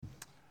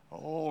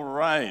All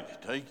right,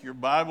 take your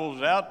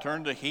Bibles out,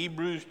 turn to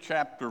Hebrews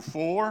chapter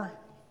 4.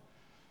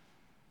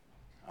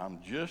 I'm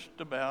just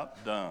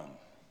about done.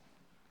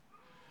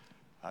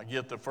 I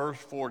get the first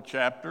 4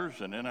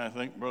 chapters, and then I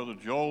think Brother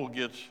Joel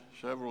gets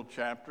several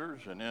chapters,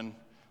 and then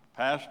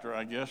Pastor,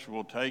 I guess,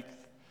 will take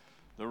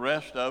the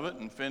rest of it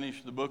and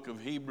finish the book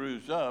of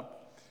Hebrews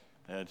up.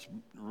 It's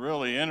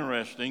really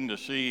interesting to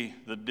see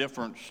the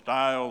different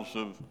styles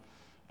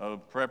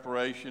of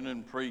preparation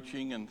and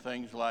preaching and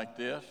things like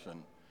this,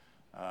 and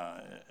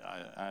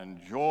I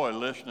enjoy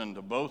listening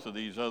to both of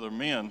these other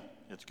men.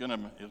 It's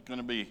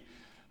gonna be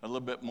a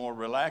little bit more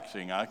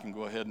relaxing. I can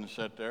go ahead and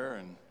sit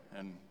there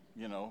and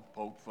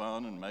poke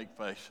fun and make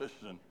faces,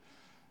 and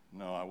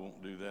no, I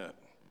won't do that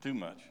too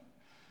much.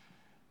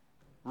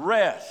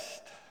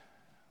 Rest.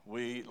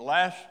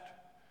 Last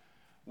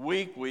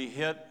week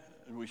we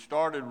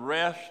started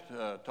rest,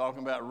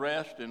 talking about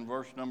rest in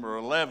verse number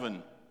 11.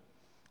 It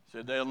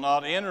said they'll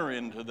not enter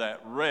into that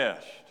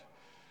rest.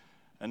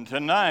 And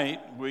tonight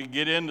we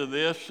get into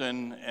this,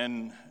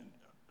 and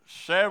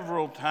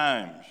several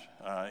times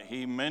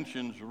he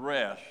mentions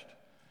rest,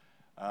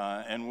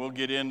 and we'll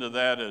get into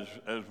that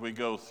as we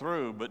go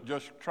through. But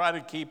just try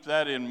to keep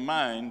that in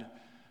mind,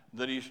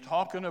 that he's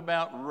talking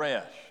about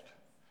rest.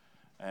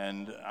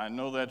 And I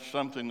know that's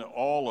something that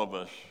all of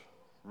us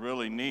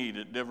really need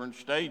at different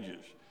stages.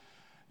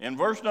 In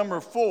verse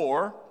number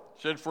 4,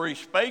 it said, "For he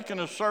spake in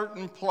a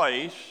certain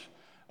place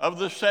of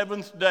the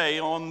 7th day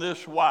on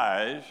this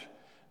wise,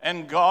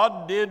 and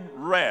God did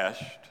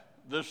rest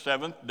the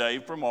 7th day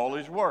from all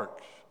his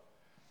works.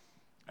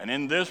 And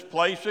in this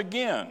place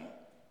again,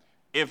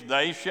 if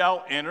they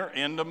shall enter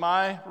into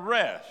my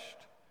rest.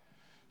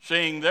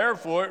 Seeing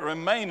therefore it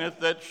remaineth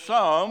that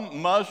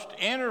some must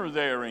enter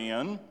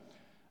therein,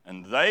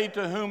 and they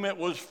to whom it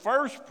was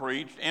first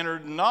preached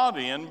entered not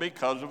in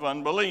because of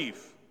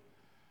unbelief.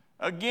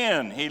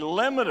 Again, he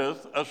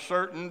limiteth a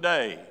certain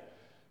day,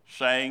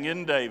 saying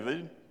in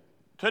David,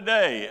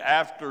 Today,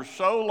 after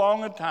so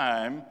long a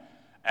time,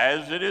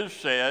 as it is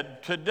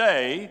said,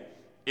 Today,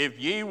 if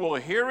ye will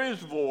hear his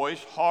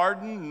voice,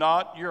 harden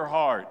not your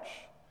hearts.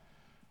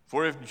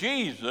 For if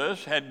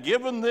Jesus had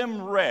given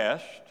them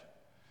rest,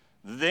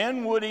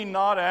 then would he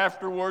not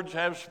afterwards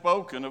have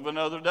spoken of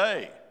another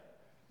day?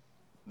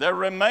 There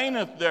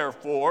remaineth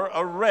therefore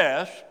a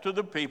rest to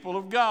the people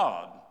of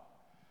God.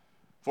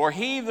 For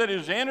he that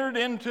is entered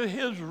into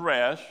his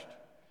rest,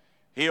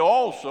 he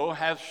also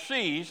hath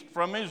ceased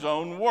from his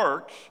own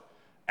works,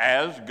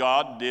 as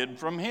God did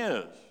from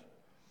his.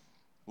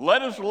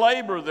 Let us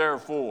labor,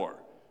 therefore,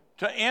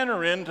 to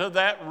enter into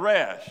that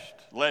rest,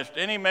 lest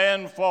any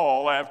man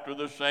fall after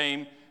the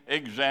same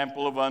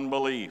example of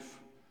unbelief.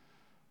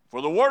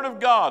 For the word of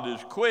God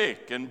is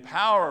quick and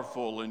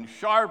powerful and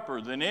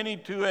sharper than any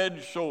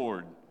two-edged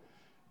sword,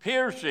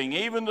 piercing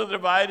even to the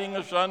dividing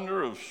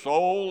asunder of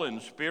soul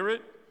and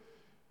spirit,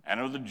 and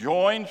of the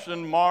joints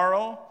and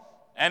marrow,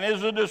 and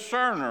is a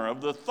discerner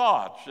of the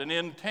thoughts and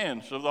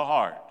intents of the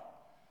heart.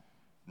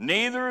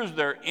 Neither is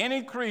there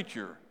any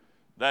creature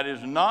that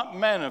is not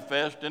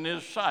manifest in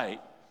his sight,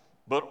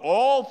 but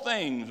all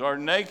things are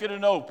naked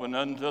and open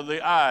unto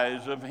the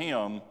eyes of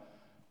him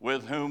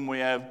with whom we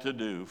have to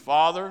do.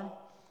 Father,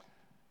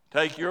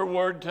 take your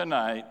word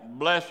tonight.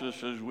 Bless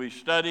us as we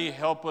study.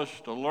 Help us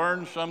to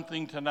learn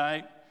something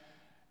tonight.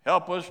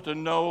 Help us to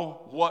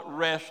know what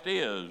rest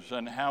is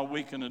and how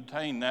we can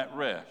attain that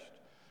rest.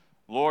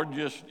 Lord,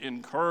 just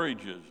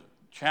encourage us,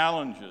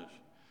 challenge us,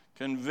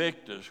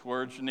 convict us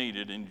where it's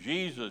needed. In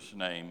Jesus'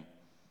 name,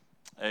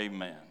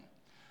 amen.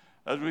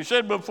 As we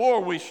said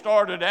before, we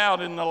started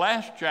out in the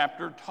last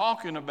chapter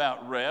talking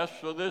about rest,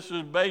 so this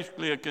is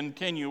basically a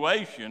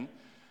continuation.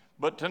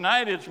 But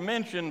tonight it's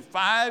mentioned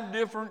 5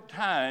 different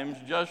times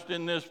just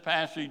in this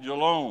passage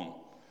alone.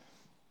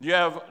 You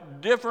have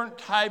different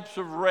types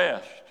of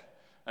rest,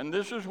 and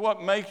this is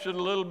what makes it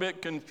a little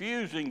bit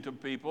confusing to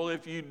people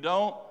if you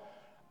don't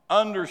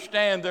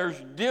understand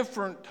there's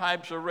different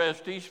types of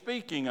rest he's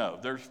speaking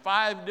of. There's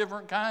 5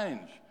 different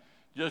kinds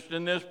just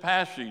in this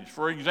passage.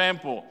 For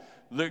example,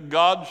 the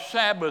God's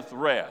Sabbath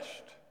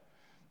rest.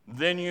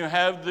 Then you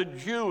have the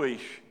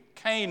Jewish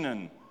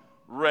Canaan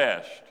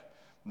rest.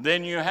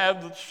 Then you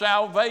have the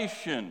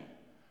salvation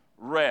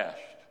rest.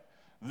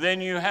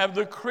 Then you have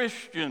the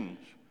Christian's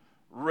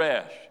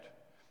rest.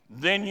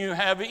 Then you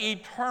have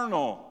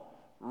eternal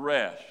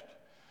rest.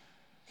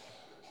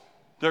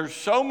 There's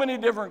so many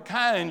different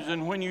kinds,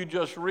 and when you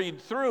just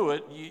read through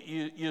it,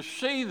 you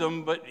see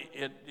them, but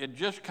it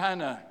just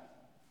kind of,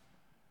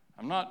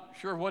 I'm not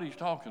sure what he's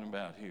talking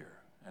about here.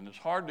 And it's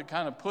hard to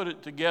kind of put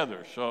it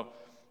together. So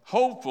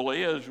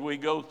hopefully as we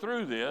go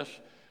through this,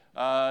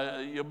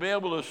 you'll be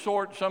able to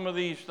sort some of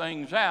these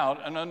things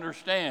out and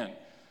understand.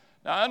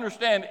 Now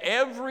understand,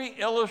 every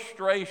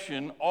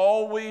illustration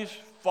always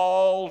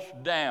falls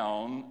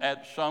down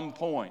at some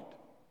point.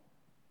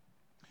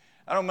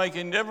 I don't make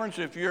any difference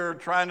if you're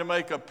trying to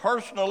make a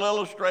personal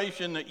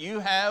illustration that you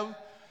have.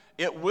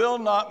 It will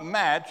not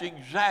match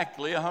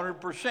exactly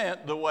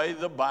 100% the way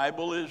the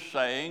Bible is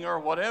saying or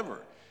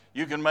whatever.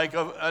 You can make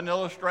an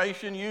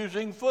illustration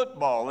using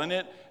football, and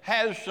it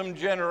has some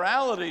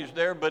generalities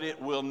there, but it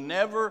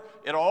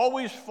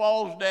always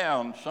falls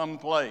down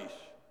someplace.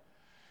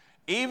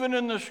 Even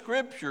in the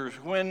scriptures,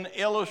 when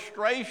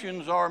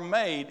illustrations are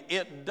made,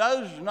 it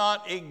does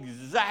not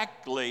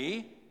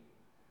exactly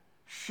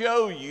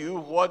show you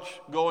what's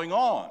going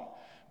on.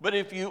 But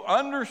if you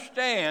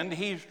understand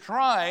he's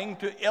trying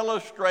to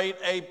illustrate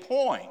a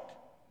point,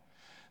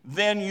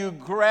 then you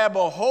grab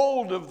a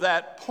hold of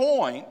that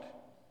point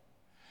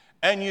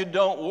and you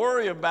don't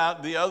worry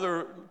about the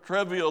other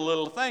trivial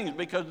little things,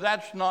 because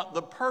that's not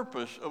the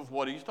purpose of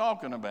what he's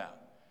talking about.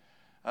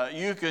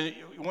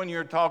 When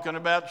you're talking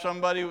about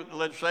somebody,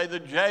 let's say the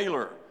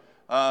jailer,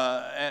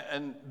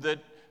 and that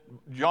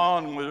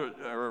John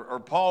or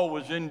Paul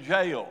was in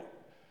jail.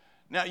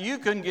 Now, you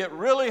can get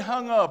really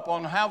hung up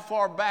on how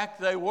far back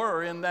they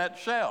were in that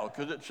cell,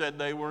 because it said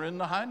they were in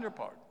the hinder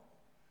part.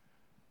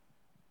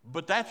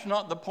 But that's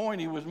not the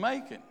point he was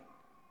making.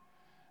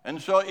 And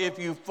so if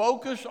you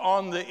focus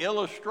on the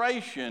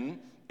illustration,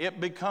 it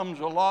becomes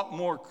a lot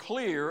more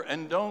clear,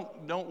 and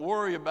don't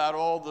worry about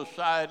all the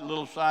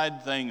little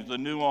side things, the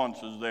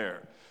nuances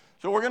there.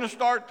 So we're going to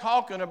start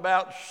talking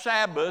about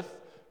Sabbath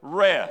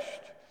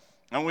rest.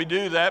 And we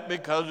do that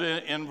because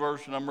in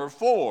verse number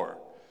 4,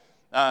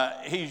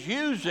 he's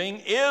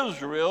using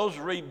Israel's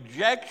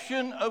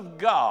rejection of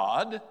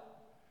God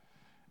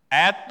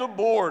at the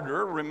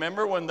border.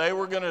 Remember when they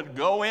were going to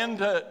go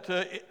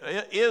into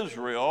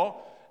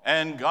Israel,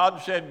 and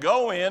God said,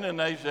 go in, and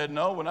they said,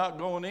 no, we're not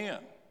going in.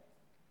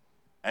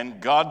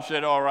 And God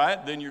said, all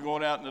right, then you're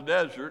going out in the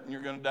desert, and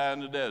you're going to die in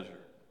the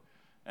desert.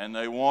 And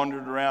they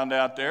wandered around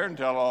out there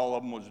until all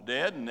of them was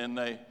dead, and then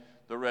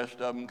the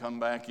rest of them come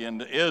back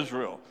into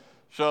Israel.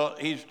 So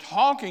he's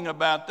talking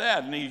about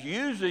that, and he's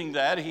using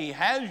that. He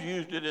has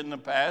used it in the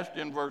past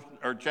in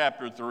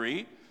chapter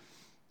 3,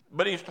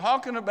 but he's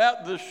talking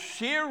about the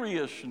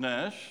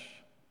seriousness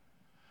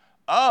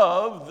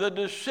of the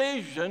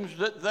decisions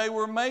that they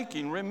were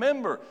making.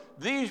 Remember,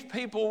 these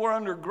people were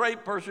under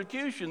great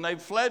persecution.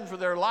 They've fled for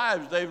their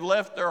lives. They've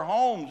left their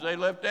homes. They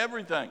left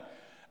everything.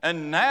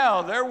 And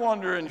now they're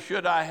wondering,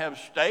 should I have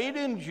stayed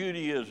in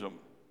Judaism?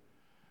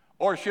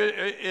 Or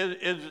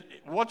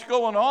what's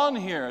going on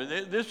here?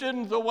 This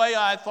isn't the way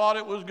I thought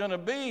it was going to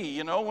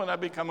be, when I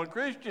become a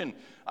Christian.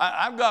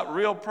 I've got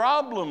real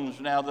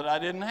problems now that I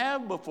didn't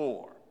have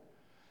before.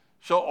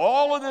 So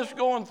all of this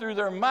going through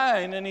their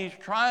mind, and he's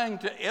trying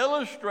to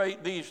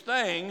illustrate these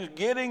things,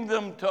 getting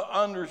them to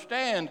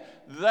understand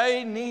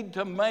they need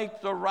to make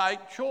the right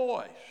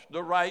choice,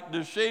 the right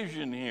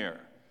decision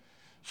here.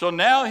 So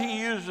now he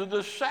uses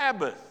the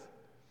Sabbath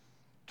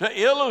to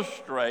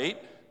illustrate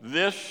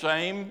the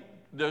same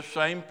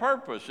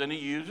purpose, and he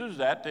uses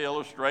that to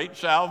illustrate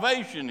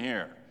salvation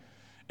here.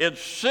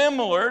 It's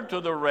similar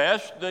to the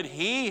rest that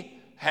he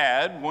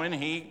had when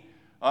he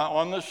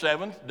on the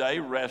seventh day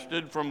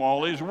rested from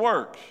all his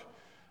works.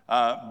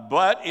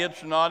 But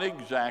it's not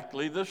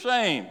exactly the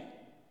same.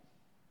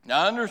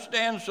 Now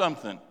understand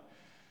something.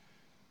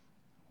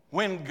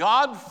 When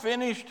God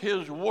finished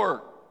his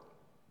work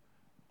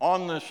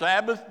on the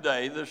Sabbath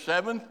day, the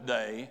seventh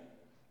day,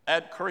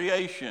 at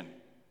creation,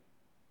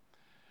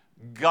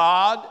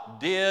 God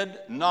did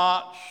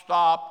not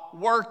stop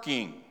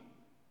working.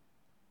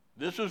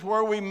 This is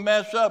where we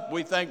mess up.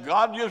 We think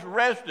God just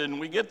rested, and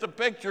we get the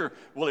picture.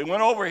 Well, he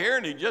went over here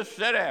and he just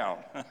sat down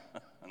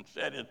and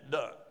said it's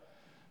done.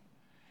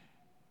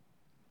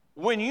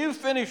 When you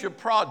finish a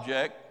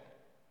project,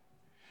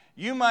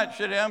 you might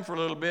sit down for a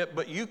little bit,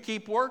 but you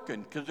keep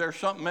working because there's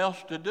something else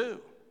to do.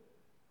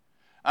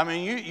 I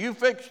mean, you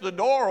fix the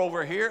door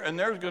over here, and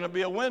there's going to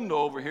be a window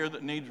over here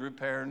that needs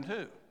repairing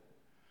too.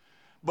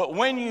 But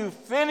when you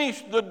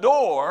finish the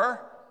door,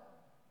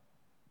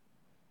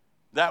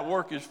 that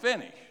work is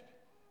finished.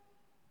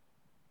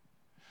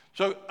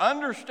 So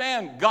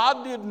understand,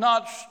 God did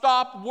not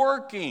stop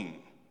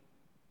working.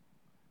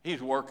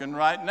 He's working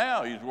right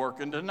now. He's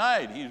working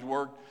tonight. He's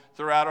worked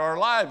throughout our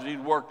lives. He's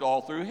worked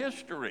all through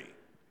history.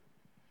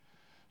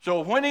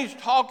 So when he's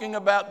talking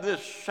about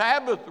this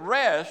Sabbath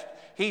rest,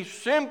 he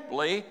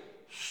simply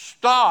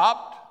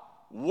stopped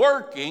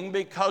working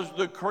because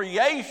the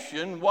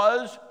creation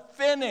was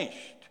finished.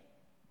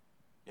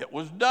 It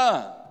was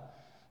done.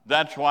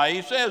 That's why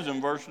he says in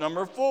verse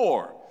number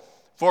 4,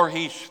 for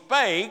he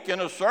spake in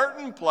a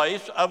certain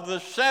place of the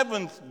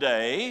seventh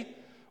day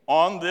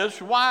on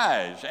this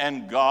wise,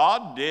 and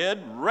God did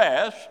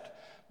rest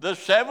the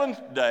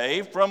seventh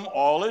day from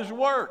all his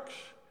works.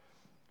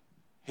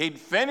 He'd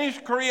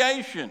finished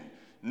creation.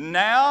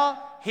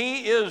 Now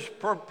he is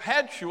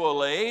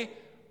perpetually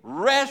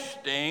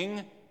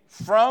resting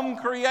from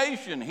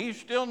creation. He's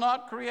still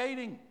not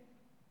creating.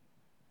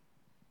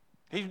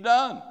 He's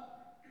done.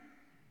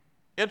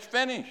 It's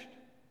finished.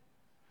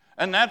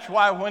 And that's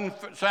why when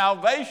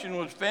salvation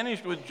was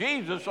finished with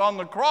Jesus on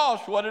the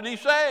cross, what did he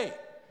say?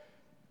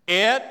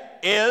 It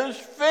is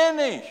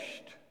finished.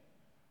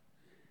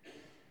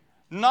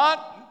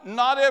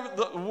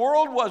 The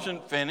world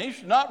wasn't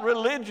finished, not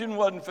religion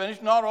wasn't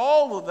finished, not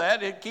all of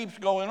that. It keeps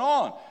going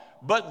on.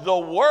 but the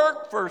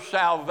work for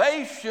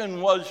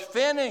salvation was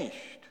finished.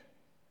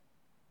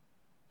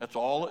 That's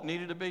all that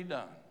needed to be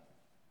done.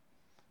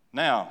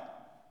 Now,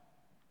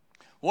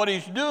 what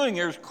he's doing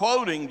here is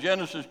quoting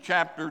Genesis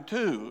chapter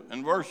 2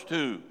 and verse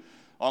 2.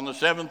 On the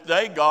seventh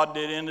day, God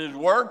did end his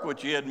work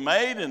which he had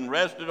made and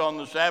rested on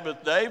the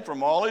Sabbath day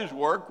from all his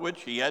work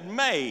which he had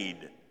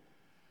made.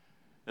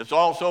 It's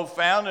also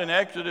found in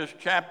Exodus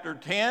chapter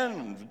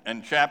 10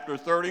 and chapter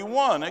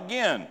 31.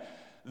 Again,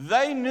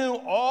 they knew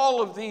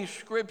all of these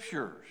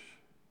scriptures.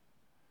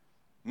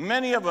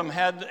 Many of them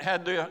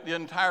had the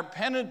entire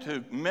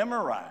Pentateuch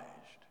memorized.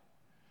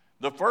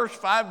 The first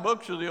 5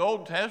 books of the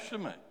Old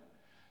Testament.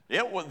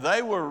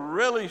 They were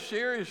really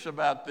serious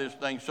about this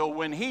thing. So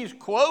when he's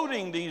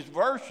quoting these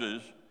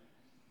verses,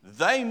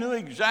 they knew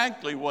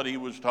exactly what he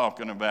was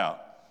talking about.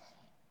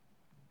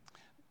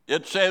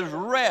 It says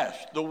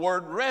rest. The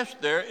word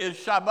rest there is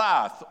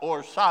Shabbath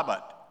or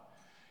Sabbath.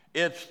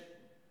 It's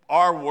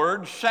our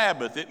word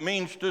Sabbath. It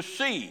means to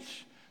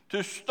cease,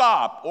 to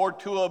stop, or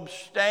to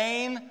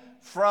abstain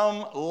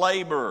from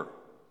labor.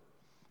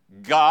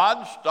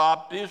 God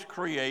stopped his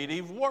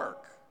creative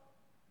work,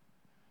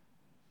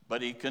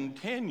 but he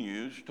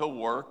continues to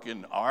work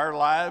in our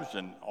lives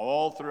and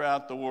all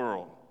throughout the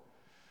world.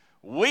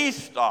 We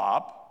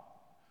stop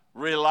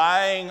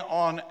relying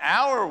on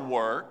our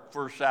work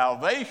for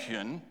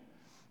salvation,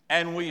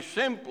 and we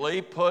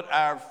simply put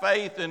our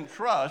faith and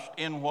trust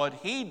in what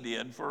he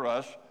did for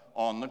us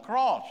on the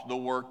cross, the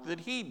work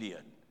that he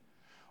did.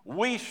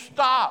 We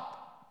stop.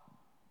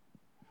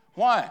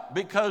 Why?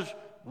 Because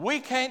we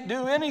can't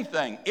do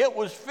anything. It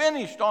was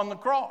finished on the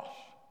cross.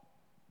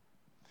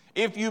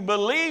 If you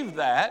believe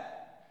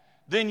that,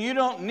 then you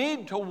don't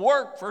need to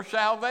work for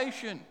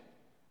salvation.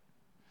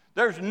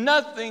 There's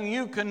nothing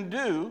you can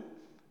do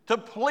to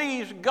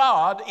please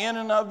God in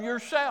and of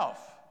yourself,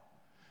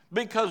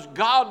 because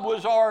God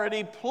was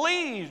already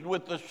pleased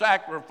with the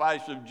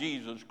sacrifice of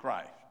Jesus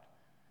Christ.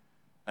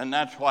 And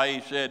that's why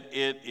he said,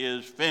 it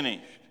is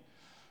finished.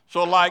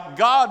 So like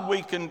God,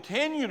 we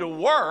continue to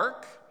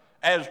work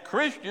as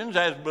Christians,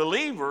 as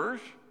believers.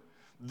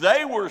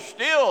 They were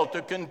still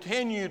to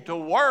continue to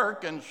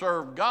work and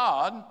serve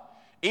God,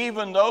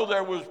 even though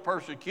there was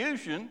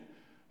persecution.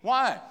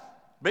 Why?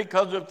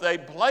 Because if they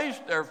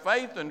placed their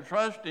faith and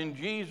trust in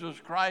Jesus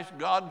Christ,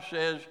 God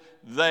says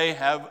they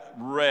have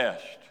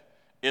rest.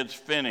 It's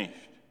finished.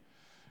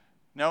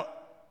 Now,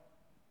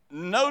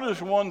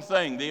 notice one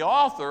thing. The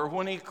author,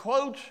 when he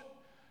quotes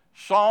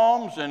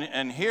Psalms,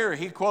 and here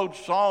he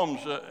quotes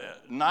Psalms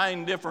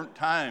 9 different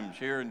times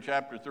here in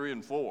chapter 3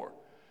 and 4.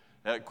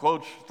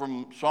 Quotes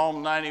from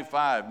Psalm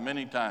 95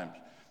 many times.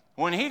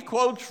 When he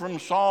quotes from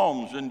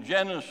Psalms and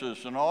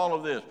Genesis and all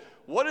of this,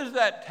 what does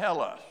that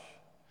tell us?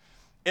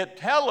 It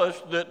tells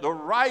us that the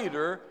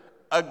writer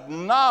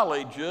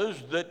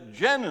acknowledges that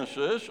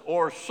Genesis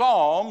or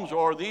Psalms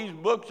or these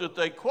books that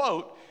they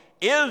quote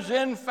is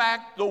in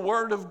fact the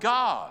Word of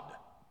God.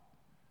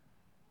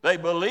 They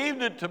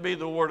believed it to be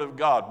the Word of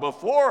God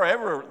before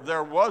ever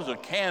there was a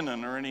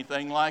canon or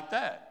anything like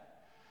that.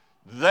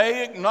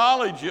 They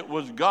acknowledged it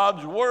was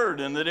God's Word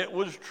and that it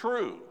was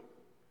true.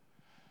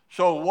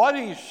 So what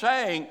he's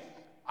saying,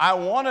 I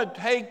want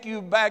to take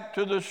you back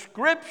to the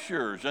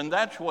Scriptures, and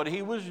that's what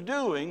he was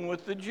doing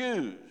with the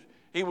Jews.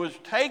 He was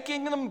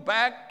taking them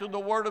back to the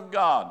Word of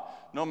God.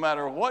 No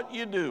matter what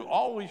you do,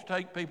 always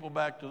take people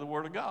back to the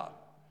Word of God.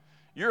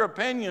 Your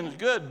opinion's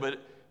good, but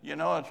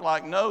it's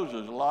like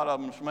noses. A lot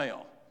of them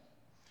smell.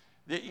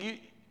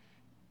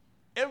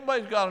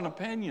 Everybody's got an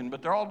opinion,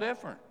 but they're all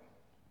different.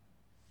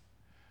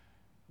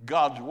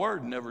 God's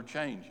Word never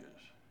changes.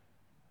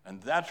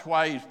 And that's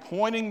why he's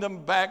pointing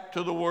them back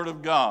to the Word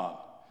of God.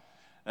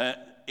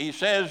 He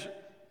says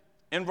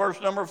in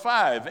verse number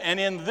 5, and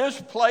in this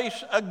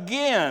place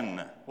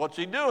again, what's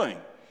he doing?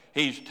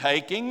 He's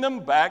taking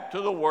them back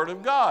to the Word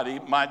of God. He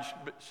might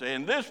say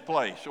in this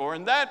place or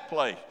in that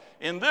place,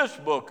 in this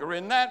book or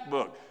in that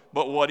book.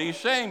 But what he's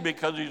saying,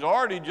 because he's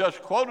already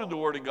just quoted the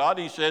Word of God,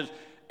 he says,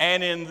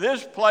 and in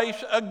this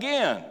place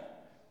again,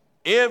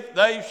 if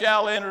they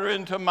shall enter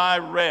into my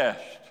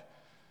rest,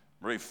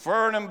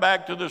 referring them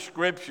back to the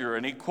Scripture.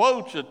 And he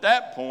quotes at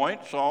that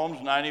point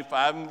Psalms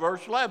 95 and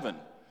verse 11,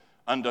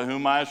 unto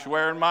whom I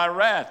swear in my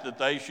wrath that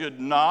they should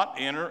not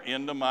enter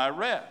into my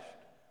rest.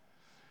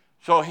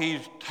 So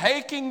he's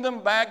taking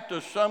them back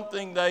to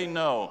something they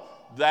know.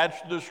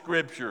 That's the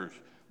Scriptures.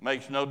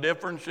 Makes no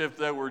difference if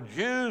they were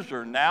Jews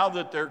or now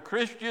that they're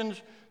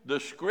Christians. The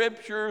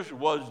Scriptures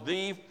was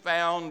the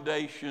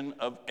foundation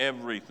of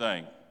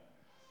everything.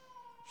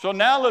 So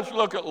now let's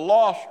look at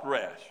lost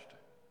rest.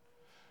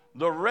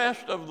 The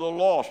rest of the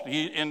lost,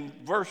 in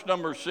verse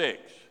number 6.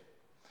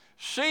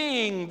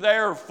 Seeing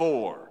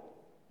therefore.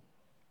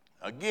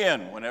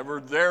 Again, whenever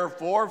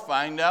therefore,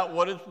 find out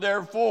what it's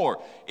there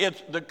for.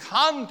 It's the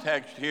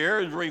context here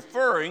is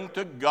referring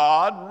to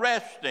God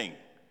resting.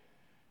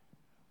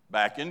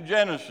 Back in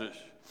Genesis.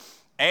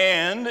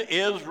 And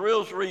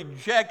Israel's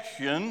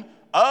rejection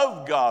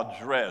of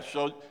God's rest.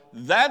 So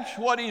that's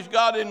what he's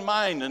got in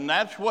mind, and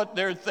that's what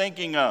they're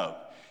thinking of.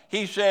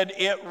 He said,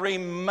 it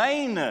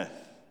remaineth.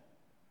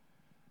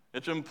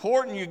 It's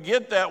important you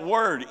get that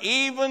word.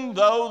 Even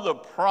though the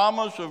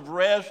promise of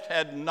rest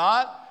had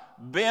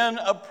not been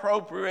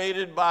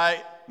appropriated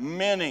by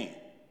many,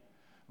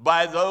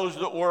 by those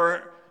that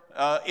were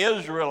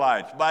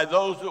Israelites, by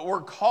those that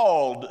were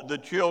called the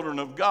children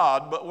of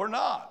God, but were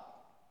not.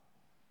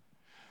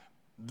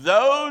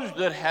 Those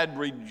that had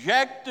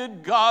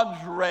rejected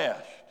God's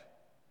rest,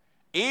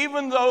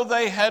 even though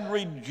they had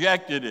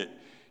rejected it,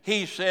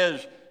 he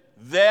says,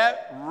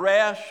 that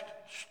rest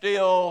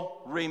still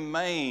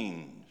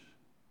remains.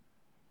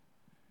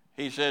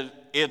 He says,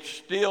 it's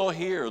still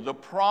here. The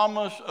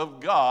promise of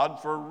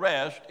God for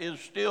rest is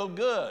still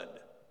good.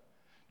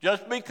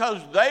 Just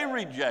because they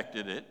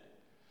rejected it,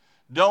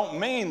 don't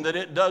mean that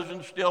it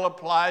doesn't still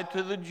apply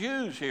to the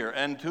Jews here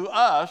and to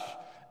us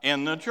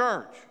in the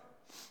church.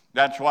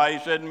 That's why he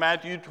said in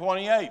Matthew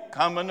 28,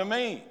 come unto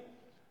me,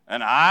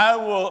 and I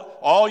will,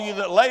 all you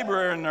that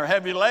labor and are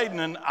heavy laden,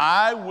 and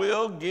I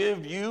will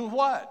give you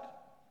what?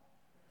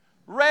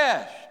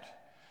 Rest.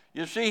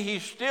 You see,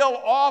 he's still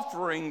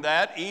offering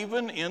that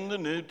even in the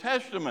New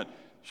Testament.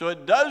 So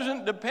it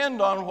doesn't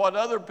depend on what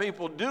other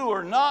people do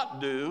or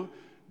not do.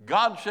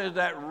 God says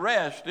that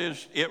rest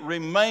it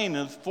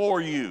remaineth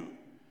for you.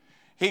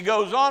 He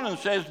goes on and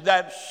says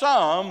that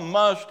some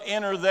must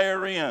enter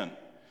therein.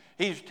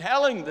 He's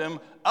telling them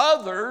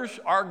others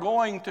are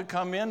going to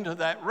come into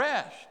that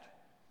rest.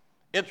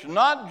 It's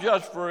not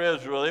just for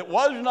Israel. It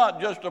was not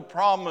just a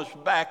promise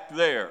back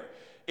there.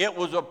 It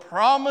was a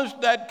promise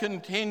that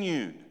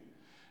continued.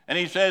 And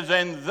he says,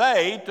 and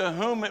they to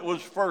whom it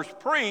was first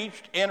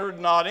preached entered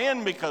not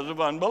in because of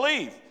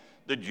unbelief.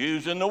 The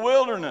Jews in the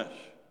wilderness.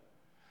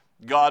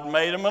 God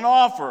made them an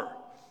offer,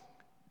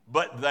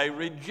 but they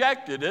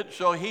rejected it,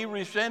 so he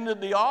rescinded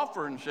the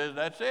offer and says,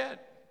 that's it.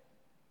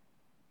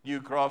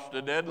 You crossed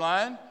the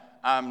deadline.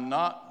 I'm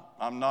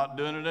not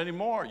doing it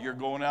anymore. You're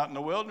going out in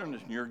the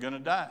wilderness and you're going to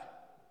die.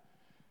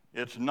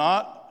 It's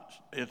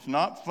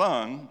not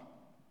fun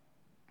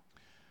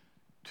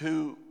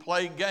to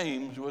play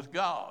games with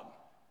God.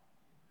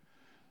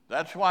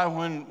 That's why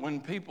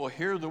when people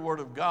hear the word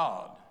of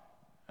God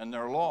and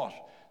they're lost,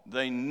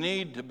 they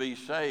need to be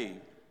saved.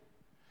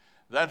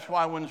 That's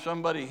why when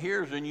somebody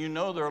hears and you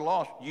know they're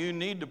lost, you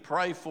need to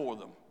pray for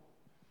them.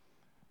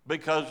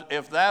 Because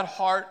if that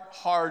heart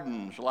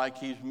hardens, like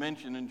he's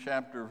mentioned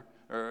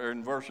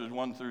in verses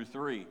 1 through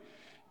 3,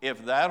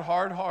 if that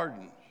heart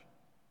hardens,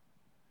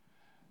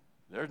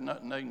 there's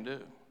nothing they can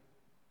do.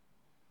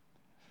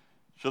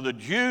 So the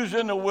Jews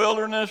in the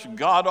wilderness,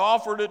 God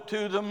offered it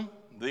to them.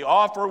 The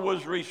offer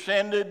was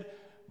rescinded,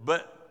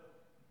 but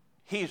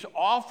he's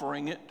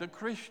offering it to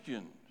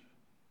Christians.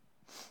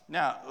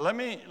 Now, let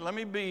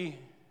me be,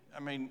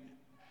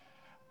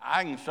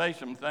 I can say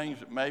some things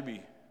that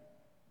maybe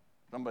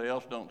somebody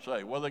else don't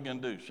say. What are they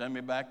going to do? Send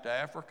me back to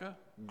Africa?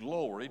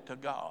 Glory to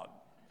God.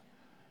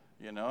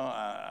 You know,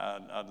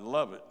 I'd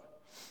love it.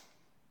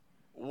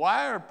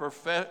 Why are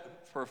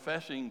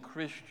professing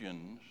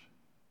Christians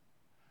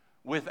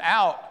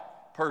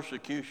without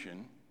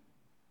persecution,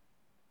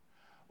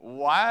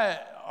 why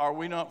are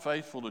we not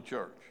faithful to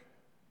church?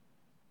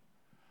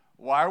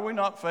 Why are we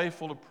not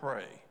faithful to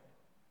pray?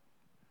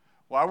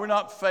 Why are we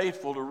not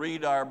faithful to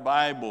read our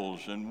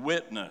Bibles and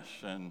witness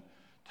and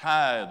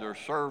tithe or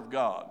serve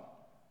God?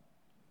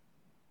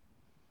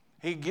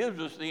 He gives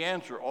us the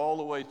answer all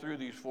the way through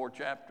these 4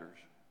 chapters.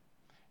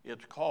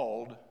 It's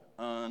called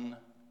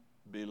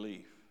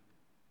unbelief.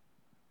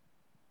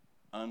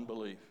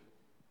 Unbelief.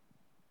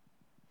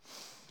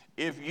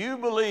 If you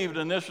believed,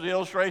 and this is the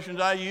illustrations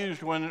I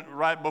used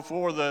right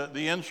before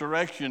the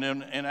insurrection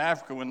in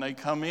Africa, when they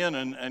come in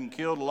and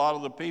killed a lot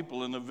of the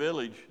people in the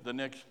village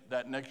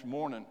that next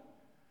morning.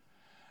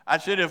 I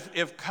said,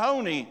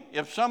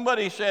 if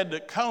somebody said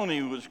that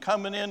Coney was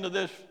coming into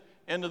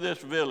this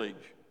village,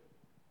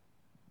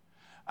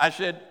 I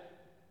said,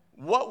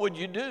 what would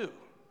you do?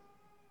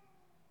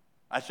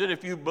 I said,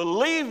 if you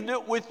believed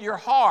it with your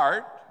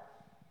heart,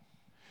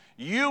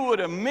 you would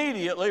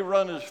immediately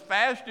run as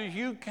fast as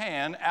you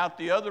can out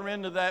the other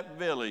end of that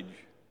village.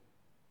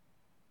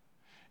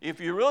 If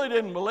you really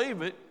didn't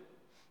believe it,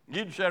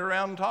 you'd sit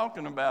around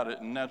talking about it,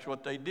 and that's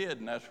what they did,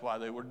 and that's why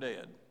they were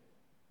dead.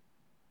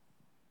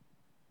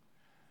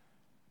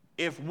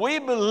 If we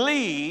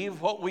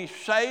believe what we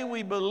say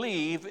we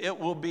believe, it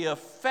will be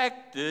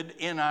affected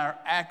in our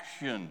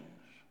actions.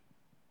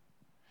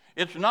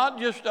 It's not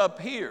just up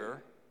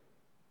here,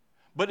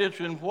 but it's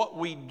in what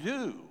we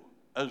do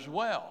as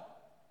well.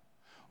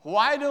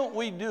 Why don't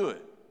we do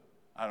it?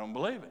 I don't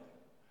believe it.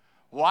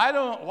 Why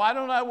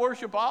don't I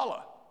worship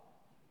Allah?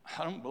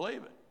 I don't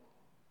believe it.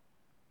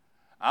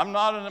 I'm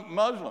not a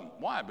Muslim.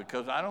 Why?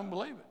 Because I don't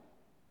believe it.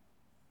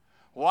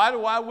 Why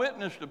do I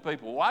witness to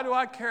people? Why do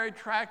I carry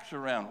tracts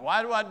around?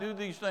 Why do I do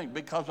these things?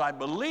 Because I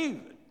believe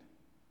it.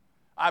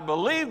 I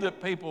believe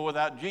that people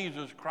without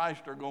Jesus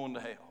Christ are going to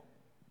hell.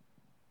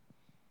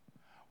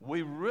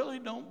 We really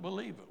don't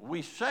believe it.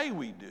 We say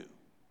we do.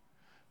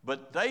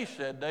 But they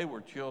said they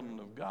were children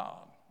of God.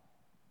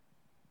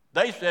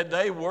 They said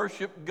they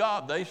worshiped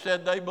God. They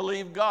said they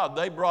believed God.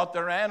 They brought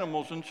their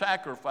animals and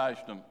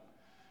sacrificed them.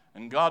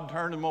 And God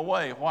turned them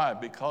away. Why?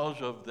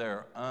 Because of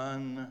their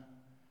unbelief.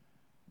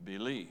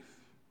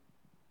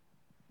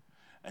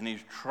 And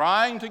he's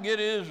trying to get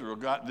Israel,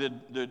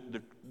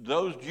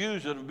 those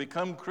Jews that have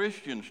become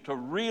Christians, to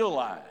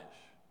realize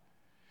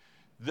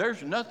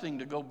there's nothing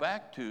to go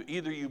back to.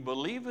 Either you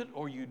believe it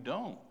or you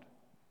don't.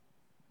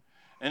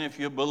 And if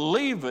you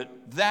believe it,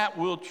 that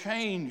will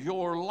change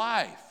your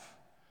life.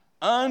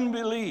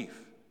 Unbelief.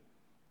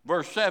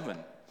 Verse 7.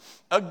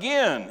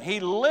 Again, he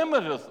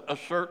limiteth a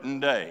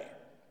certain day.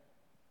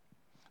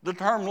 The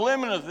term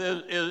limiteth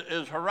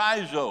is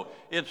horizo.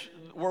 It's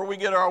where we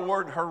get our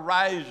word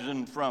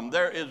horizon from.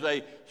 There is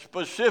a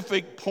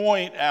specific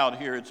point out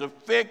here. It's a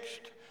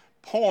fixed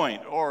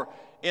point, or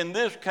in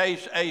this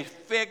case, a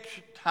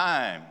fixed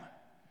time.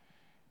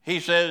 He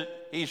says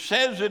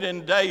it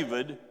in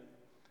David,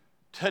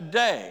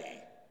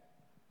 today.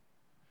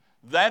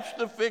 That's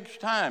the fixed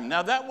time.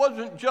 Now, that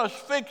wasn't just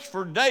fixed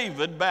for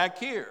David back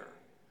here,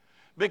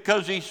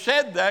 because he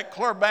said that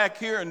clear back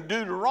here in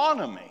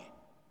Deuteronomy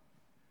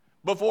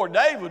before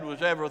David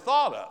was ever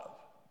thought of.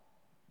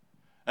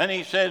 And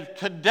he says,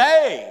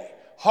 today,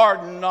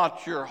 harden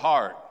not your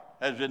heart,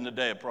 as in the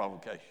day of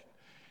provocation.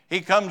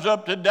 He comes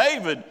up to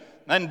David,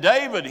 and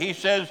David, he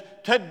says,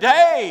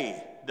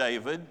 today,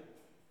 David.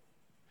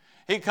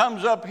 He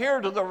comes up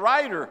here to the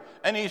writer,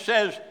 and he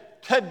says,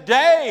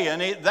 today,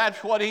 and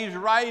that's what he's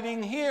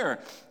writing here.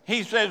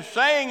 He says,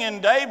 saying in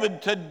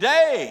David,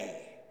 today.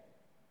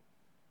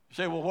 You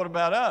say, well, what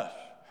about us?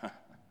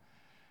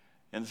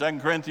 In 2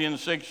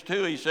 Corinthians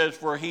 6:2, he says,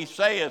 for he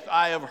saith,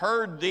 I have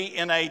heard thee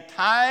in a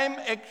time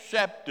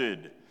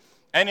accepted,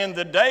 and in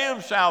the day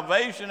of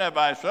salvation have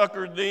I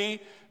succored thee.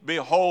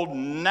 Behold,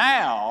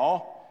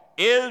 now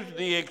is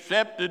the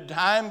accepted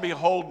time.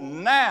 Behold,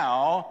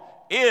 now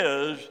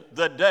is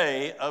the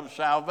day of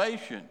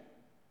salvation.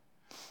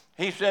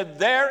 He said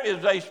there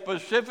is a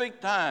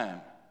specific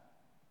time.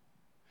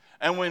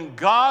 And when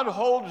God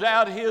holds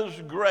out his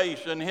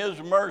grace and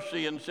his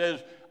mercy and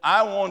says,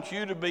 I want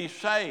you to be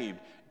saved,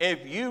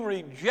 if you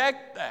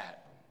reject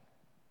that,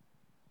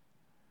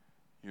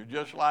 you're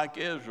just like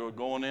Israel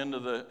going into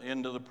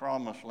the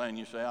promised land.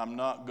 You say, I'm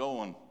not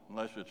going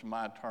unless it's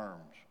my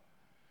terms.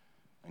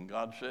 And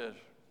God says,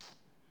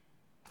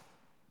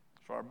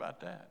 sorry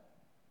about that.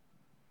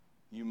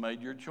 You made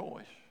your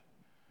choice,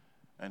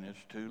 and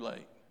it's too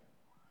late.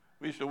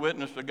 We used to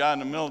witness a guy in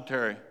the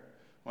military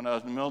when I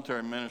was in the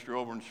military ministry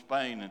over in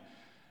Spain,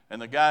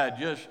 and the guy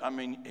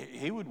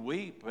he would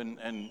weep, and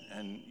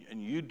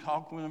you'd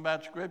talk to him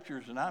about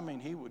scriptures,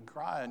 and he would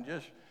cry and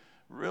just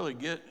really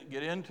get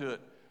into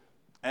it.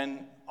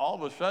 And all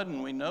of a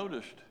sudden we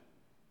noticed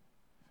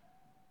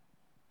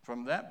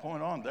from that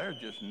point on, there's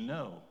just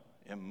no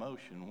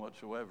emotion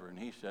whatsoever. And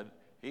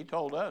he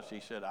told us,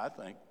 I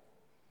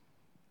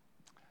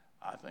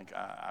think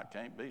I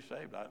can't be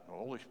saved. The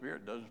Holy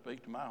Spirit doesn't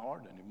speak to my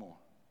heart anymore.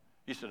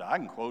 He said, I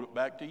can quote it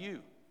back to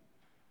you.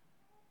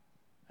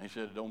 He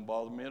said, it don't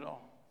bother me at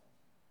all.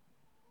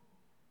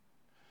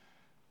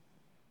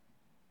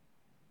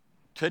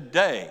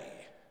 Today,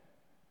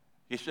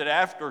 he said,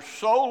 after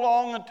so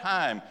long a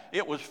time,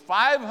 it was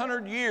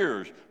 500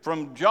 years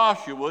from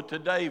Joshua to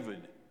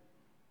David.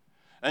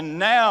 And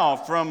now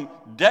from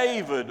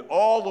David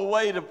all the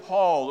way to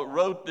Paul that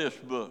wrote this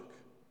book.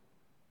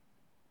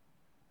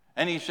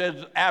 And he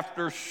says,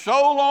 after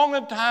so long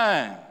a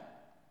time,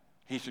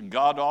 he said,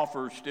 God's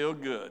offer is still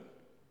good.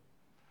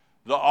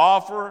 The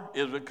offer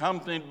is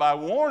accompanied by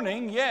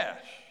warning, yes.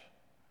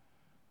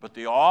 But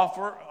the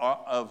offer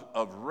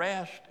of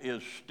rest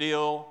is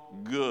still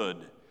good.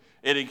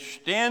 It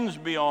extends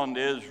beyond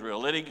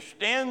Israel. It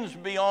extends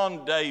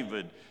beyond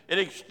David. It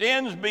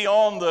extends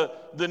beyond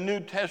the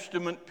New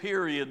Testament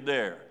period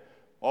there,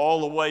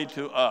 all the way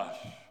to us.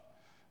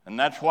 And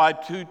that's why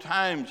 2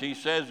 times he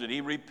says it.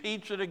 He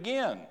repeats it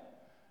again.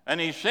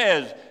 And he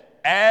says,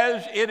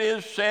 as it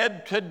is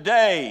said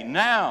today,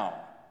 now,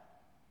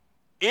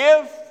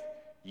 if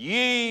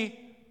ye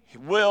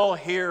will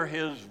hear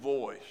his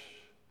voice.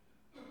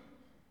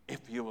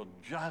 If you will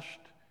just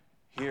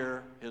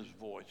hear his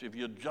voice, if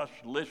you just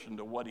listen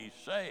to what he's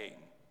saying.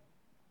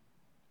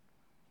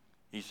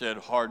 He said,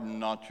 harden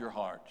not your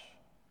hearts.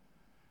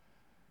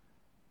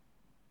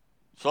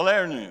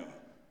 Scleronu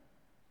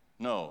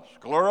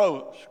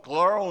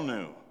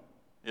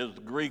is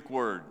the Greek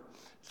word.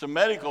 It's a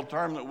medical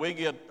term that we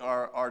get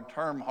our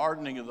term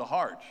hardening of the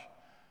hearts.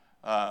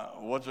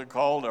 What's it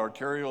called?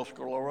 Arterial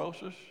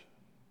sclerosis?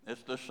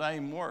 It's the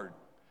same word.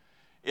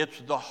 It's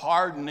the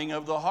hardening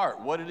of the heart.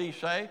 What did he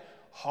say?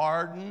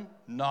 Harden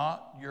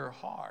not your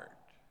heart,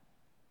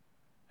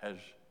 as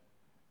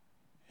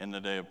in the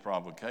day of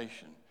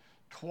provocation.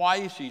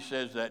 Twice he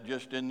says that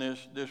just in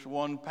this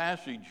one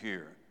passage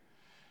here.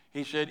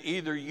 He said,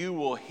 either you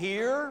will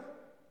hear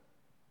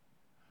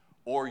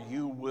or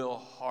you will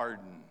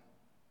harden.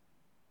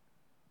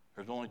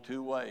 There's only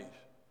 2 ways.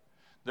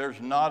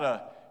 There's not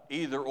a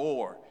either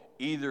or.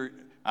 There's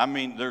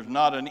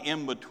not an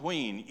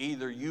in-between.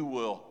 Either you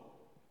will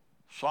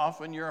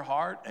soften your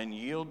heart and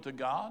yield to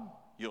God,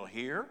 you'll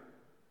hear,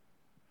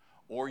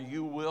 or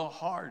you will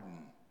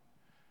harden.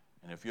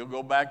 And if you'll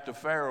go back to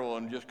Pharaoh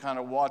and just kind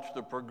of watch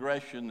the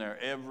progression there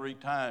every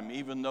time,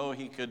 even though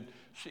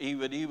he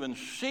would even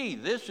see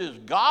this is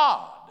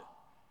God.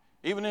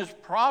 Even his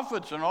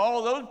prophets and all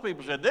of those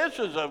people said, this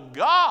is of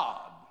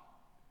God.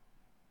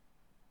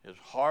 His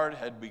heart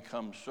had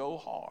become so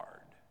hard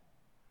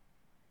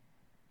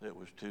that it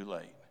was too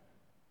late.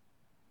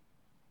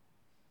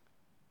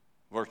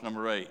 Verse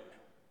number 8.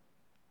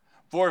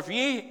 For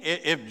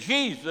if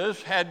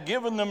Jesus had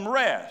given them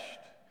rest,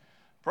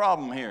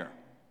 problem here.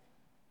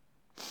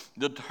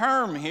 The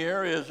term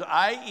here is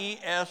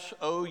Iesous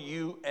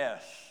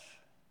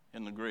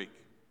in the Greek.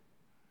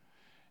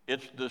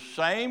 It's the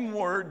same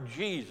word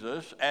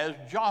Jesus as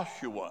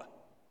Joshua.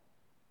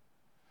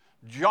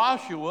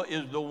 Joshua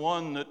is the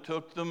one that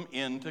took them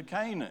into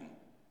Canaan.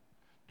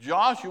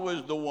 Joshua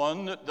is the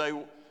one that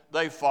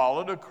they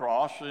followed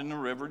across in the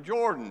river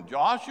Jordan.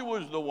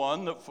 Joshua is the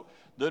one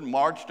that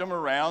marched them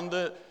around,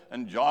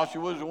 and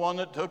Joshua is the one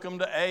that took them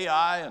to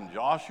Ai, and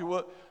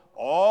Joshua,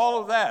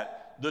 all of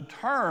that. The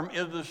term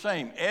is the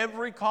same.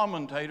 Every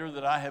commentator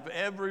that I have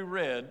ever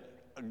read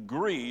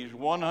agrees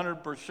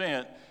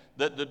 100%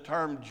 that the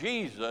term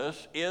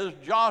Jesus is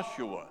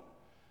Joshua.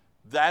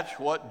 That's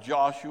what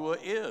Joshua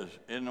is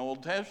in the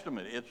Old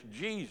Testament. It's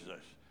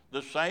Jesus.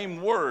 The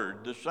same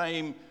word, the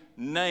same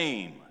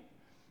name.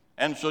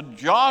 And so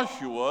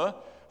Joshua,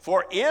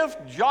 for if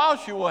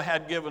Joshua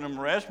had given them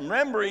rest,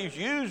 remember he's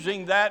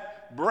using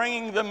that,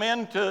 bringing them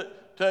into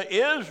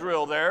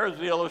Israel there as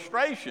the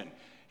illustration.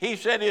 He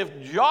said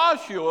if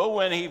Joshua,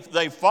 when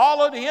they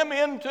followed him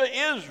into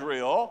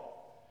Israel,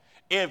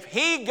 if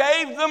he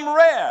gave them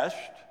rest,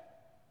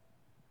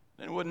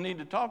 then we wouldn't need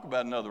to talk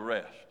about another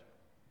rest.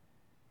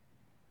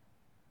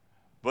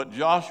 But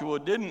Joshua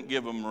didn't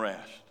give them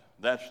rest.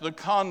 That's the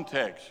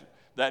context,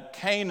 that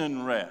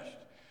Canaan rest.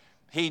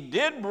 He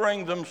did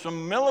bring them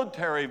some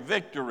military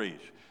victories,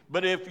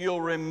 but if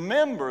you'll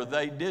remember,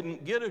 they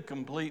didn't get a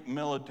complete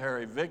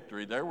military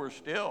victory. There were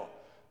still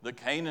the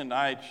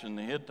Canaanites and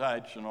the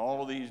Hittites and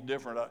all of these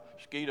different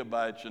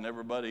Skedobites and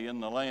everybody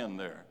in the land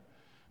there.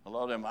 A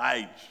lot of them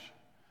ites.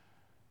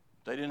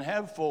 They didn't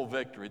have full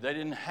victory. They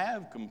didn't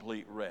have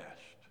complete rest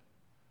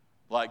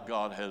like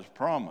God has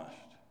promised.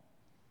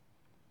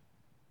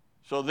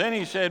 So then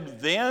he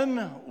said,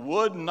 then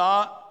would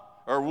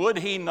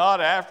he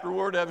not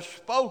afterward have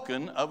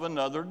spoken of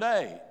another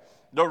day?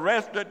 The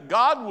rest that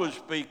God was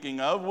speaking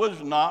of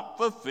was not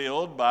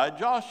fulfilled by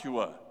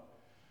Joshua.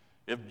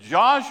 If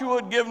Joshua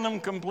had given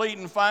them complete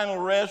and final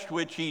rest,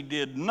 which he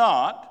did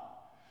not,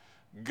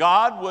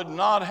 God would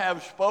not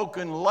have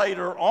spoken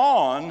later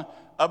on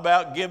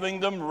about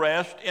giving them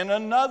rest in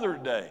another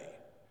day,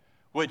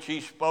 which he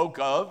spoke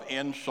of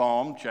in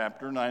Psalm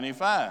chapter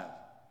 95.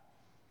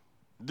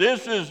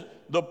 This is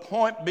the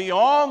point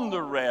beyond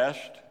the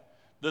rest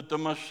that the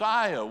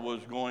Messiah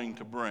was going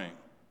to bring.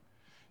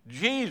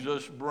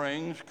 Jesus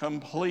brings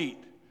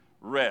complete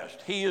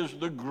rest. He is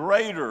the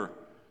greater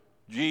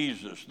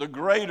Jesus, the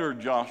greater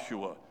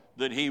Joshua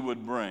that he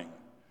would bring.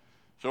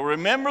 So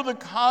remember the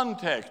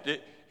context.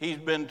 He's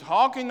been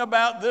talking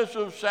about this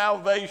of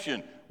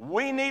salvation.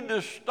 We need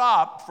to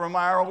stop from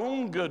our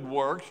own good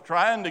works,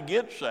 trying to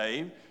get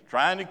saved,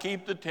 trying to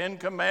keep the 10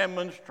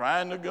 Commandments,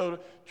 trying to go to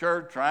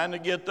church, trying to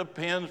get the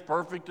pins,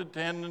 perfect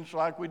attendance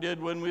like we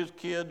did when we was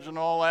kids and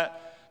all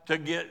that, to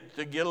get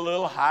a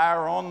little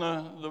higher on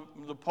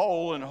the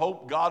pole and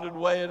hope God would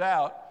weigh it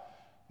out.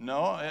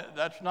 No,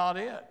 that's not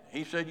it.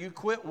 He said, you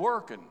quit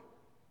working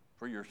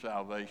for your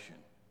salvation.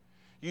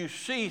 You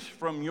cease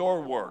from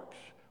your works.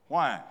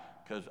 Why?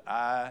 Because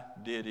I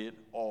did it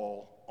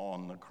all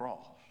on the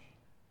cross.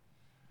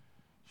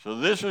 So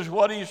this is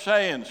what he's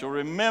saying. So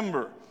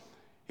remember,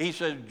 he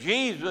says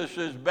Jesus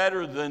is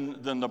better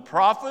than the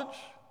prophets.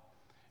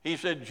 He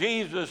said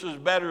Jesus is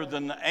better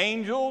than the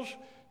angels.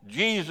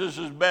 Jesus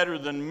is better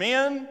than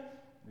men.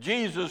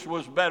 Jesus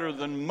was better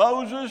than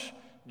Moses.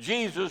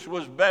 Jesus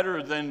was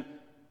better than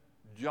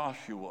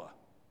Joshua.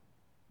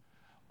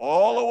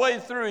 All the way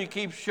through, he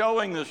keeps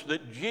showing us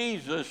that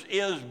Jesus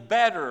is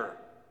better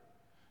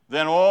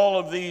than all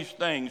of these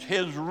things.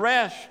 His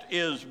rest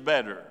is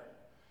better.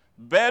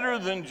 Better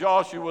than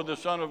Joshua the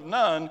son of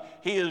Nun,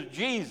 he is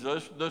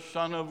Jesus the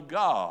Son of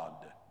God.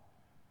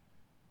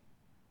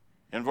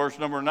 In verse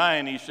number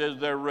 9, he says,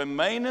 there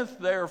remaineth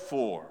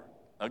therefore.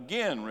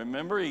 Again,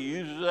 remember, he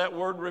uses that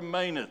word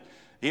remaineth.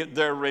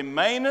 There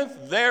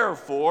remaineth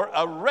therefore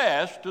a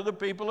rest to the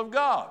people of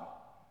God.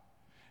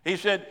 He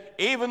said,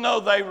 even though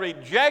they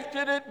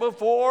rejected it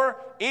before,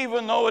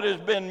 even though it has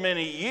been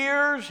many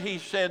years, he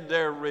said,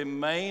 there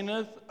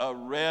remaineth a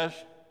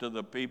rest to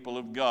the people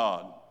of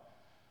God.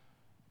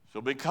 So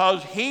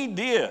because he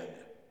did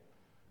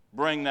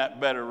bring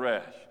that better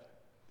rest,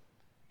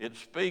 it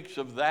speaks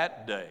of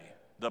that day,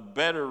 the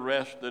better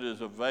rest that is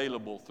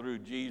available through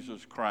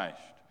Jesus Christ.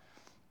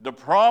 The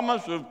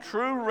promise of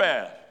true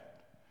rest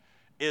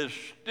is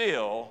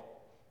still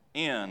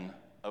in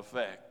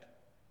effect.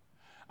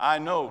 I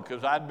know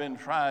because I'd been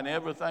trying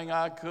everything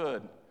I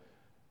could.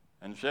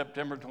 And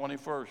September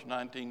 21st,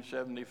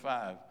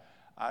 1975,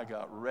 I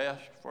got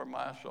rest for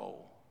my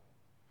soul.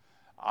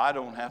 I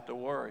don't have to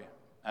worry.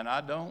 And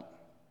I don't.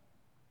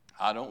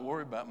 I don't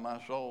worry about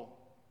my soul.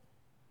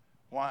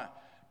 Why?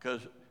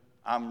 Because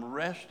I'm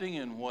resting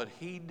in what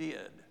he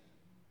did.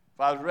 If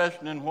I was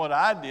resting in what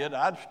I did,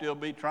 I'd still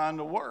be trying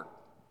to work.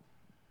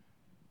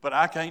 But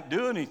I can't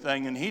do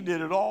anything, and he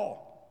did it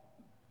all.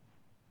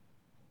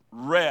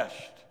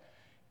 Rest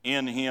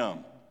in him.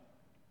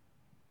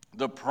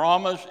 The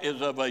promise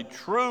is of a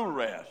true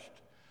rest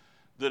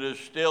that is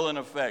still in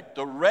effect.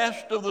 The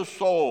rest of the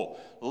soul,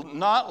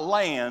 not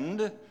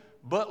land,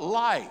 but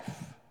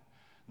life.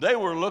 They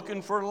were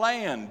looking for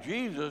land.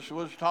 Jesus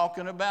was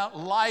talking about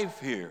life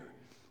here.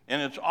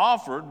 And it's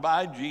offered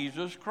by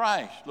Jesus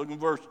Christ. Look at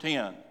verse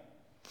 10.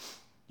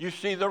 You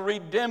see the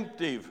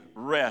redemptive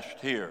rest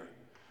here.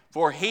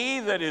 For he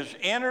that is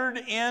entered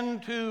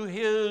into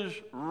his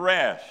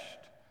rest,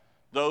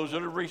 those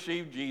that have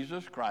received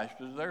Jesus Christ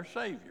as their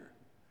Savior.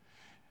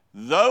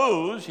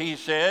 Those, he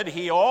said,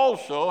 he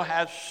also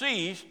has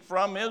ceased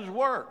from his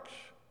works.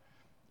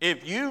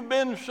 If you've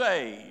been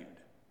saved,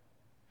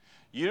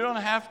 you don't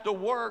have to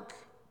work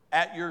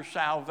at your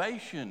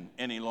salvation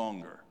any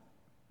longer.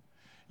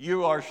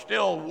 You are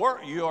still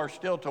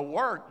to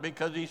work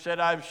because he said,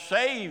 I've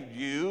saved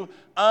you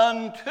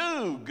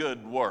unto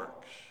good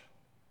works.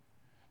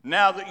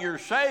 Now that you're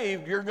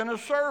saved, you're going to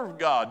serve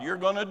God. You're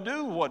going to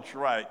do what's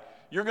right.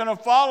 You're going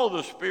to follow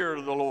the Spirit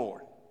of the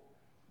Lord.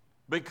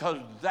 Because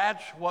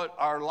that's what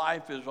our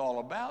life is all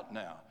about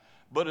now.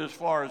 But as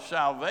far as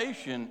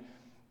salvation,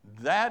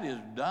 that is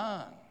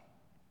done.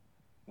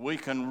 We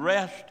can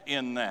rest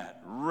in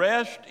that.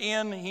 Rest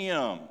in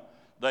him.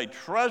 They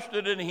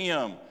trusted in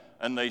him,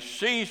 and they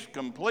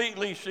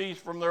completely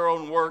ceased from their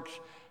own works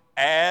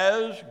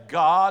as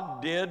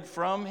God did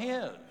from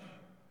his.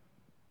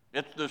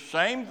 It's the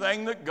same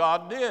thing that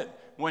God did.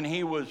 When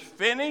he was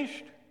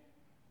finished,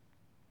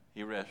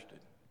 he rested.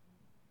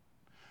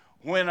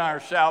 When our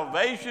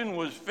salvation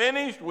was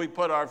finished, we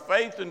put our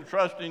faith and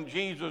trust in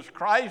Jesus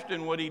Christ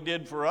and what he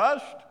did for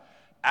us.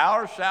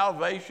 Our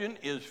salvation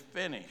is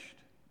finished.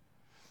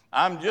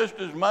 I'm just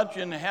as much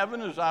in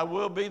heaven as I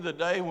will be the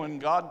day when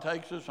God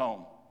takes us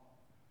home.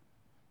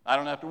 I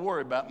don't have to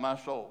worry about my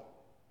soul.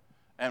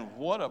 And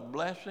what a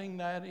blessing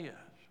that is.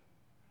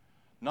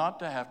 Not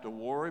to have to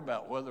worry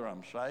about whether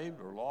I'm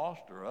saved or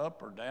lost or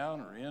up or down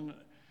or in.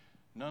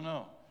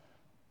 No.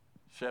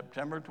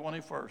 September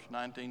 21st,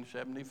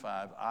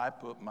 1975, I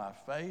put my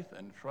faith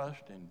and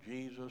trust in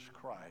Jesus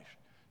Christ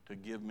to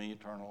give me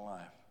eternal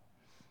life.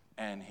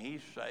 And he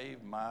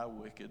saved my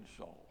wicked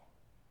soul.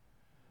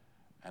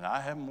 And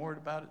I haven't worried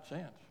about it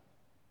since.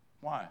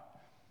 Why?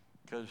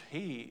 Because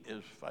he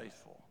is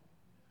faithful.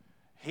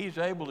 He's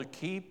able to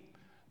keep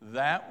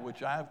that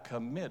which I've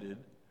committed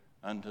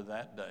unto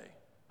that day.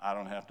 I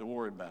don't have to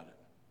worry about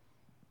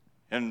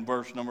it. In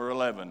verse number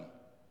 11.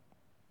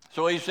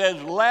 So he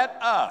says,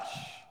 let us.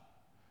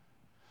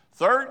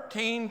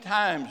 13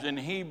 times in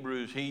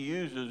Hebrews he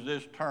uses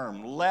this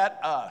term, let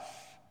us.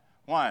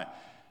 Why?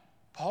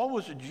 Paul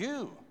was a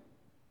Jew.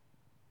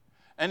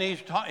 And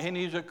he's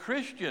a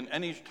Christian.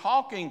 And he's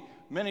talking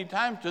many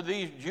times to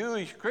these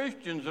Jewish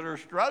Christians that are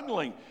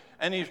struggling.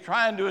 And he's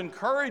trying to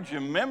encourage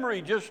them. Remember,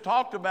 he just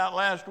talked about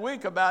last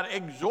week about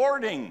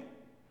exhorting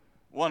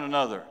one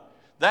another.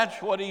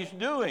 That's what he's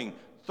doing.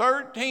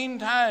 13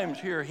 times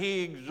here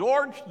he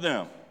exhorts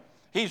them.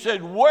 He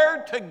said,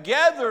 we're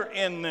together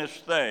in this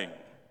thing.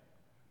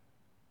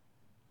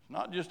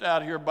 Not just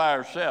out here by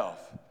ourselves.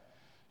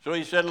 So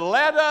he said,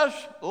 let us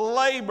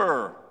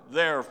labor,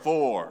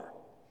 therefore,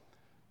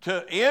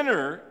 to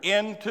enter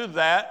into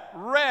that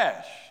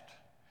rest.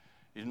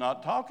 He's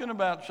not talking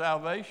about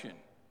salvation.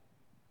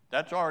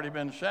 That's already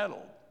been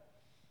settled.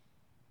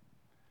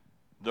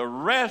 The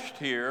rest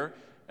here,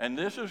 and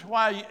this is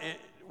why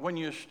when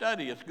you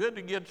study, it's good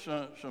to get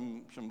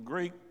some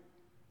Greek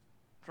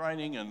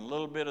training and a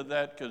little bit of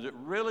that, because it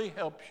really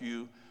helps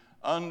you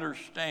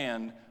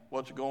understand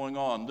what's going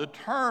on. The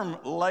term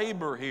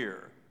labor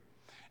here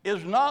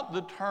is not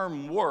the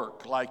term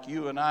work, like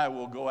you and I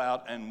will go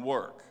out and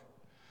work.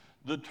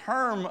 The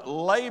term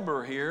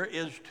labor here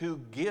is to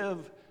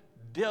give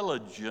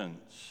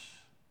diligence.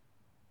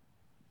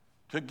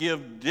 To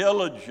give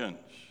diligence.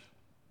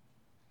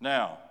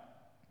 Now,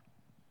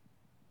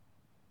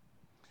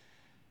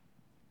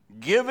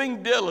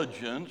 giving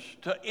diligence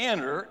to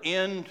enter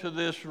into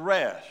this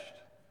rest.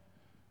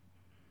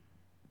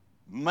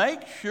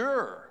 Make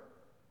sure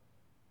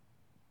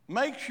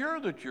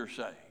that you're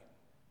saved.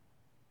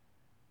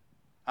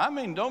 I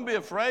mean, don't be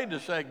afraid to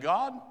say,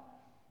 God,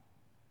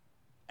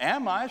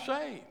 am I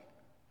saved?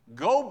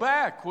 Go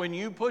back when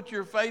you put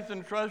your faith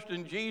and trust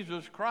in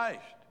Jesus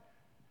Christ.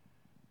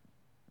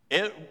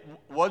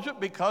 Was it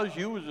because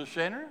you was a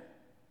sinner?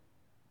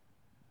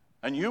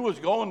 And you was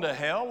going to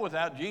hell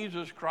without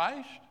Jesus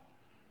Christ?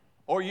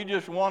 Or you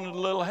just wanted a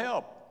little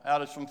help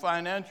out of some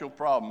financial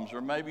problems,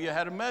 or maybe you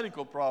had a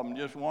medical problem,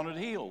 just wanted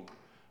healed,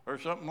 or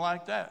something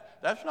like that.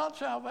 That's not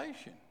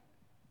salvation.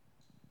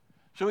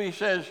 So he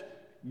says,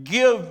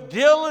 give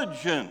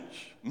diligence,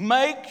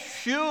 make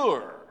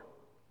sure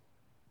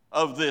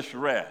of this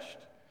rest.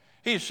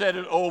 He said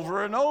it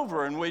over and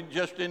over, and we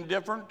just in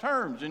different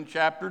terms. In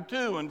chapter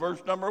 2, in verse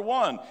number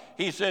 1,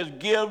 he says,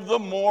 give the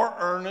more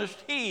earnest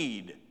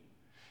heed.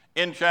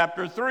 In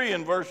chapter 3,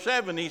 in verse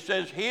 7, he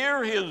says,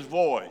 hear his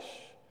voice.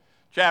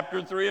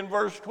 Chapter 3 and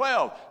verse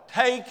 12,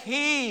 take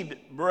heed,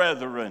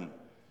 brethren.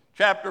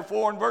 Chapter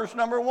 4 and verse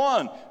number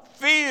 1,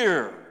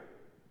 fear.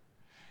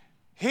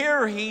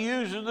 Here he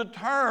uses the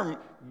term,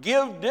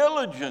 give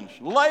diligence,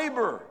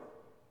 labor.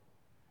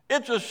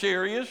 It's a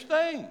serious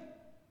thing.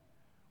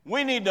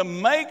 We need to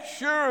make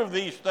sure of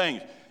these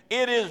things.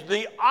 It is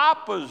the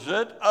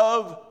opposite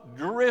of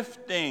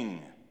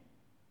drifting.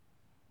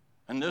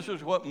 And this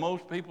is what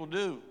most people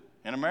do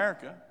in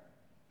America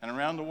and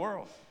around the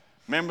world.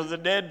 Remember the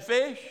dead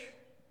fish?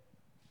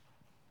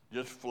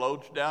 Just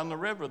floats down the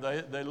river.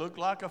 They look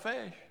like a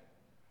fish,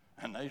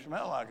 and they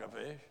smell like a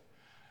fish.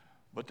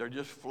 But they're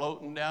just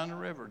floating down the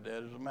river,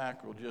 dead as a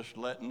mackerel, just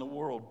letting the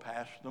world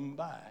pass them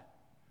by.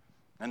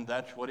 And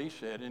that's what he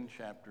said in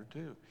chapter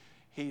 2.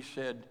 He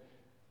said,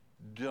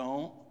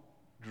 don't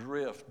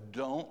drift.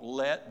 Don't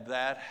let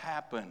that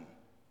happen.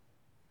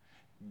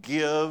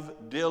 Give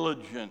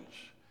diligence.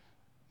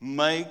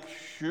 Make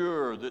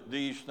sure that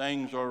these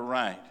things are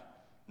right.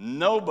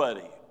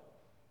 Nobody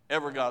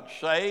ever got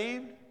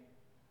saved,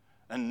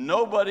 and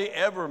nobody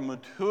ever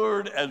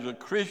matured as a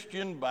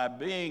Christian by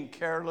being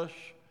careless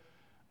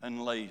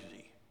and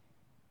lazy.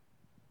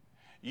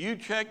 You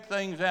check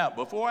things out.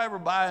 Before I ever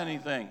buy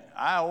anything,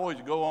 I always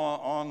go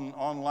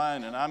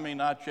online, and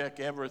I check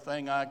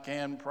everything I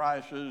can,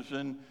 prices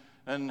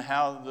and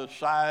how the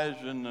size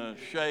and the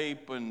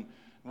shape, and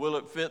will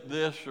it fit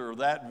this or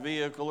that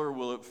vehicle, or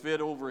will it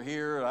fit over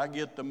here? I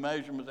get the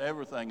measurements,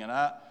 everything, and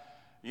I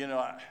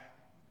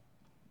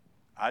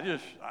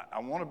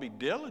want to be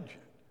diligent.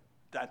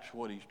 That's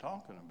what he's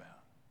talking about.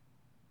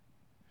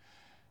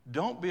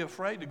 Don't be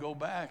afraid to go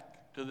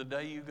back to the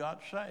day you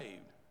got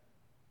saved.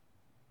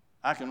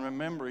 I can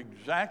remember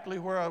exactly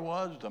where I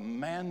was, the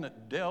man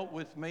that dealt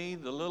with me,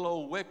 the little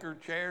old wicker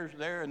chairs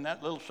there in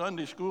that little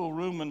Sunday school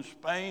room in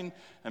Spain,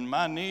 and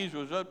my knees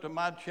was up to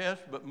my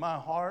chest, but my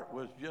heart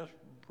was just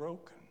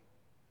broken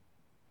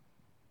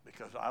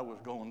because I was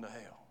going to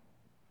hell.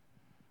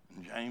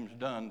 And James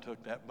Dunn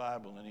took that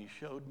Bible and he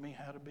showed me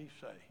how to be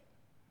saved.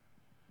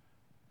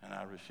 And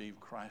I received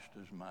Christ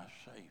as my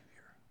Savior.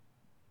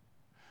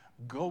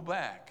 Go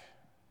back.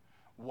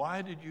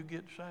 Why did you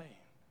get saved?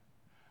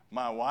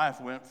 My wife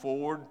went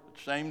forward at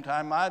the same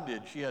time I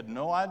did. She had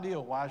no idea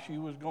why she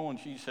was going.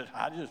 She said,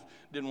 I just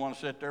didn't want to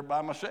sit there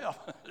by myself.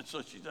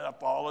 So she said, I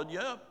followed you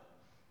up.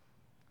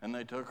 And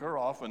they took her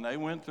off, and they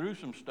went through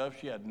some stuff.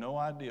 She had no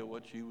idea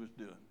what she was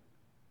doing.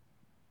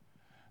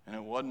 And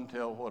it wasn't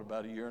until,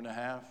 about a year and a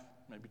half,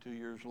 maybe 2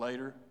 years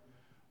later,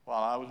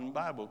 while I was in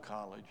Bible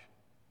college,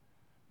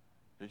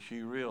 that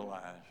she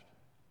realized,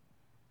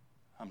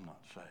 I'm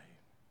not saved.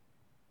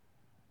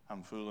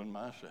 I'm fooling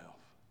myself.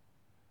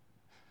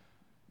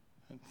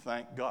 And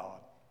thank God,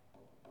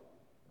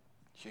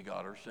 she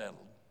got her settled.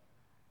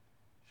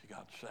 She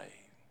got saved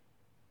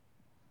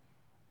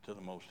to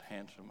the most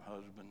handsome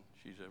husband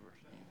she's ever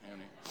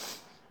seen.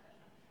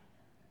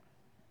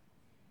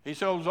 He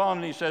goes on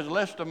and he says,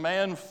 lest a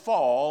man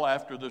fall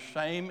after the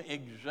same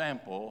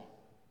example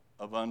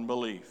of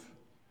unbelief.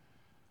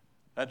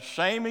 That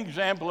same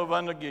example of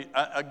unbelief.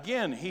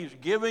 Again, he's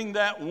giving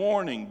that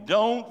warning.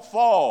 Don't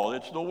fall.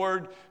 It's the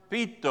word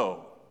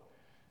pito.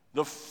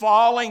 The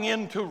falling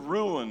into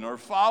ruin or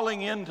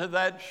falling into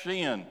that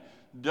sin.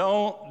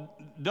 Don't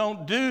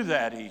do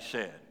that, he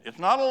said. It's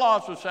not a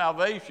loss of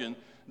salvation.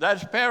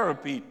 That's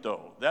parapito.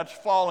 That's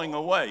falling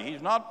away.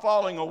 He's not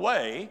falling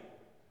away.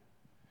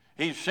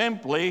 He's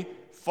simply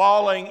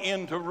falling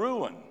into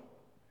ruin.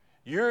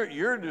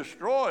 You're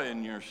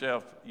destroying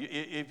yourself.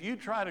 If you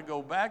try to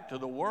go back to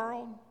the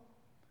world,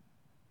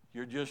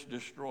 you're just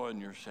destroying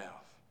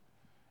yourself.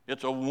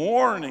 It's a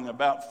warning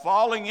about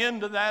falling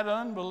into that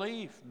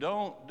unbelief.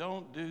 Don't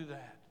do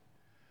that.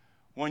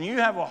 When you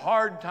have a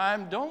hard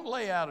time, don't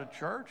lay out of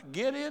church.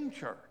 Get in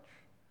church.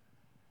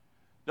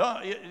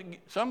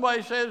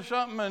 Somebody says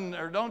something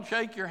or don't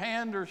shake your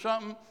hand or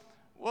something.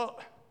 Well,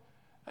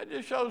 that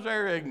just shows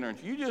their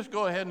ignorance. You just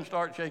go ahead and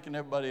start shaking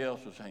everybody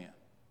else's hand.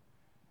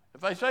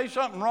 If they say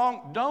something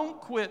wrong, don't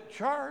quit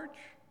church.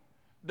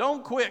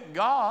 Don't quit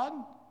God.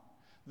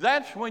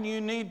 That's when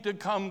you need to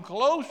come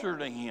closer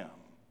to Him.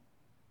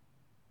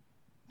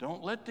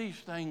 Don't let these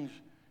things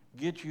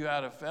get you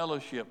out of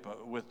fellowship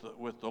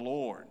with the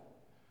Lord.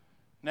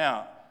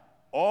 Now,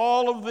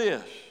 all of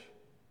this,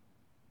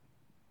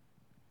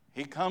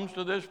 he comes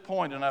to this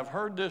point, and I've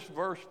heard this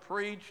verse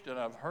preached, and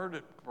I've heard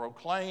it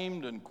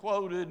proclaimed and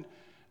quoted,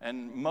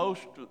 and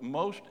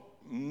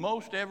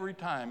most every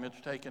time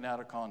it's taken out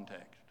of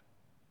context.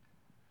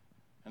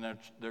 And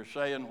they're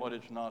saying what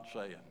it's not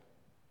saying.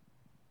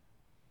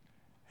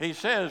 He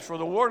says, for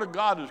the word of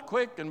God is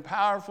quick and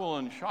powerful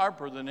and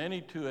sharper than any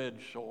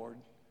two-edged sword,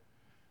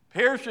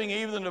 piercing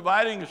even the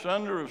dividing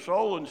asunder of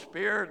soul and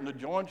spirit and the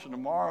joints and the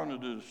marrow, and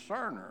the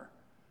discerner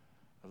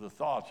of the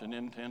thoughts and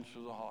intents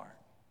of the heart.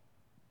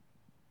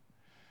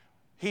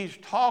 He's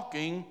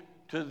talking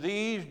to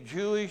these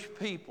Jewish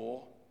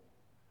people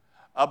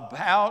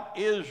about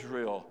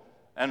Israel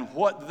and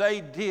what they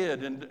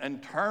did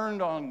and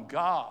turned on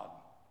God,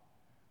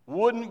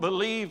 wouldn't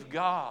believe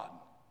God.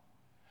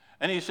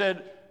 And he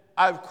said,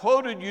 I've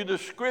quoted you the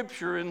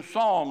scripture in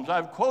Psalms.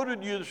 I've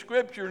quoted you the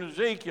scripture in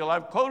Ezekiel.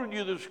 I've quoted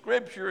you the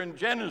scripture in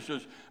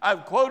Genesis.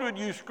 I've quoted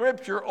you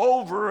scripture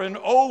over and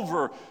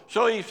over.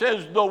 So he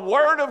says, the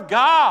Word of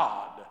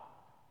God.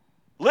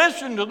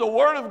 Listen to the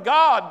Word of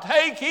God.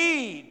 Take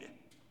heed.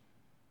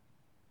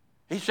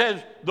 He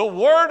says, the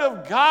Word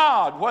of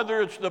God,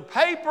 whether it's the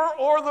paper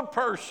or the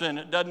person,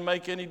 it doesn't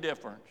make any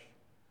difference.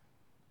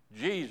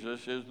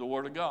 Jesus is the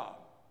Word of God.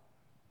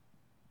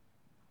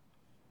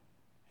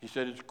 He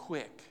said it's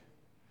quick.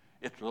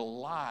 It's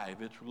alive.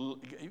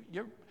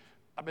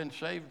 I've been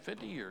saved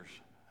 50 years.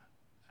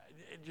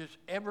 Just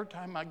every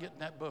time I get in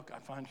that book, I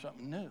find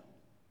something new.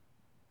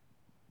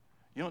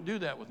 You don't do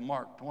that with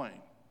Mark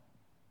Twain.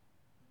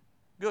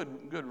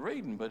 Good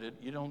reading, but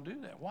you don't do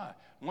that. Why?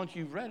 Once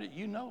you've read it,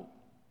 you know.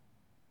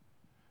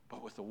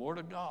 But with the Word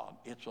of God,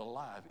 it's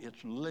alive,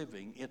 it's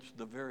living, it's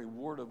the very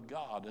Word of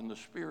God, and the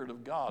Spirit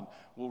of God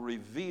will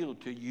reveal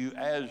to you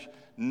as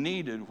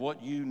needed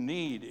what you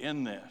need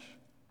in this.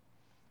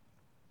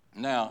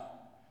 Now,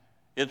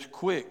 it's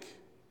quick,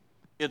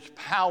 it's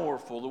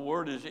powerful. The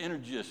word is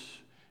energis.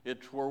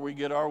 It's where we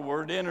get our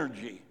word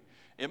energy.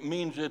 It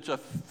means it's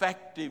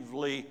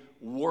effectively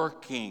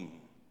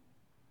working.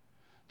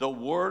 The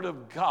Word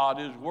of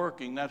God is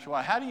working. That's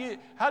why. How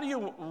do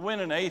you win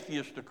an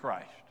atheist to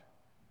Christ?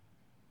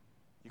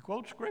 You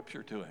quote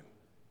Scripture to him.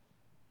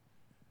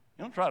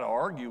 You don't try to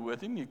argue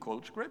with him. You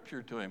quote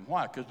Scripture to him.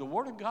 Why? Because the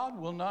Word of God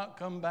will not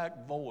come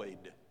back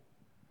void.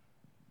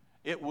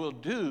 It will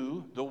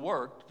do the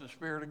work that the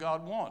Spirit of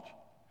God wants.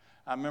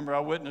 I remember I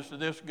witnessed to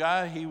this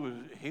guy. He was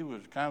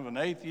kind of an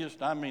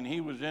atheist. I mean,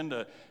 he was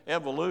into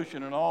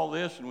evolution and all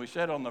this, and we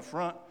sat on the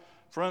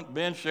front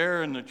bench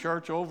there in the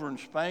church over in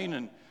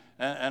Spain,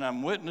 and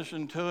I'm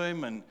witnessing to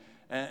him,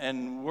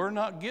 and we're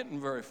not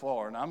getting very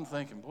far. And I'm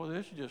thinking, boy,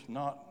 this is just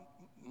not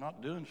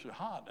doing so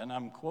hot. And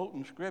I'm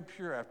quoting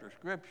Scripture after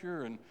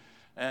Scripture,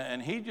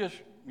 and he just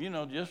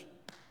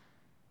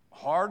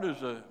hard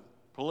as a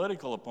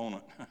political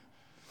opponent.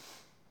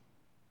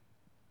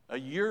 A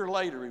year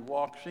later, he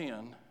walks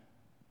in.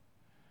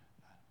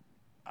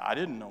 I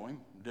didn't know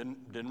him,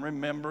 didn't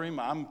remember him.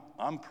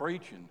 I'm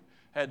preaching.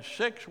 Had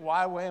 6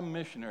 YWAM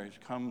missionaries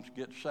come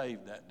get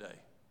saved that day.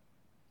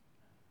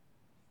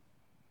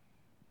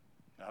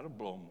 That'll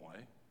blow him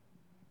away.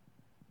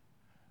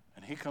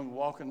 And he comes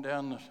walking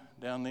down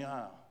the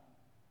aisle.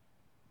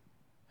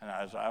 And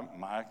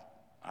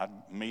I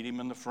meet him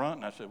in the front,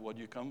 and I said, "What'd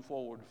you come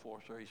forward for,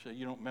 sir?" He said,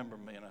 "You don't remember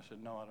me?" And I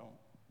said, "No, I don't."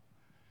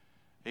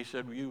 He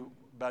said,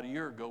 about a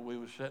year ago, we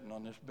was sitting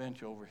on this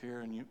bench over here,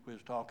 and you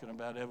was talking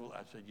about evolution.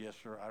 I said, "Yes,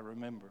 sir, I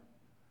remember."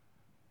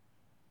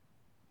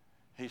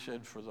 He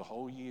said, "For the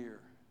whole year,"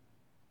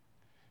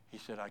 he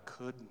said, "I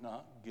could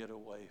not get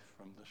away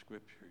from the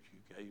Scriptures you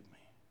gave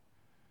me,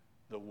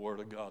 the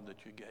Word of God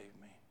that you gave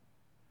me."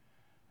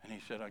 And he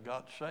said, "I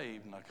got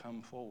saved, and I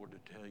come forward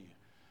to tell you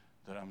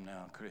that I'm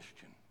now a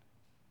Christian."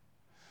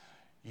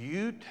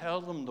 You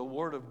tell them the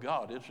Word of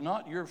God. It's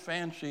not your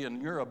fancy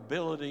and your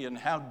ability and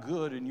how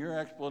good and your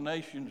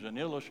explanations and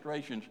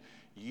illustrations.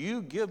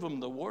 You give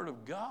them the Word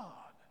of God,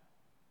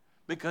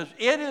 because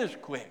it is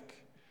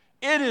quick.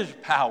 It is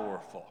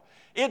powerful.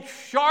 It's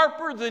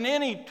sharper than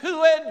any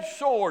two-edged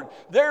sword.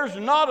 There's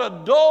not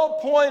a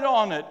dull point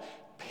on it,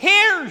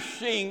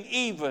 piercing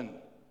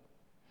even.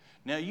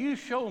 Now, you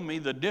show me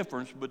the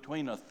difference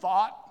between a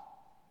thought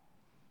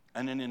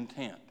and an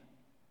intent.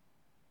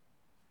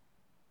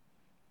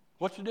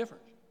 What's the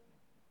difference?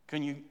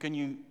 Can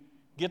you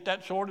get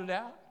that sorted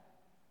out?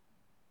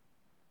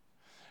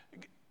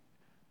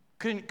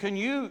 Can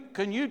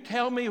you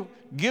tell me,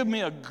 give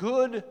me a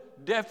good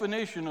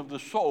definition of the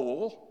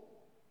soul,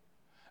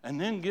 and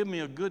then give me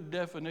a good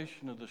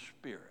definition of the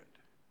spirit?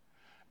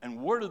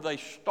 And where do they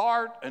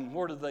start and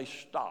where do they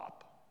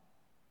stop?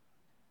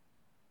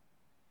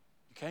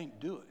 You can't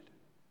do it.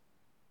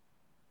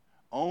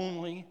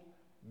 Only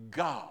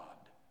God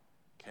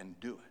can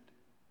do it.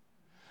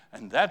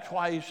 And that's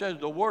why he says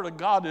the Word of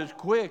God is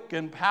quick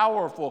and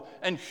powerful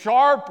and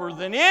sharper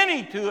than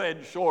any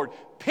two-edged sword,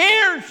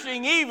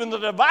 piercing even the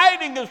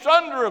dividing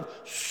asunder of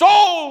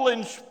soul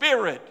and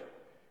spirit.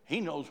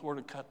 He knows where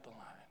to cut the line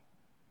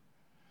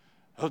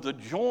of the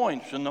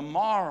joints and the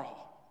marrow,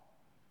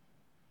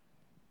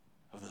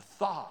 of the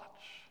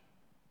thoughts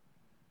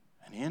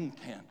and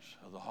intents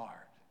of the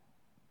heart.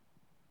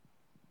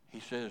 He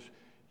says,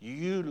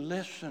 you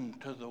listen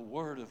to the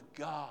Word of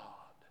God.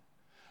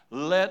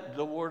 Let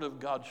the Word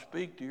of God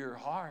speak to your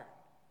heart.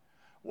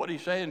 What did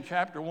he say in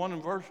chapter 1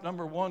 and verse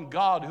number 1?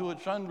 God, who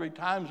at sundry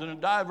times and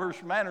in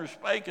diverse manners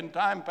spake in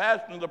time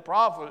past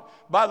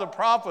by the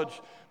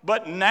prophets,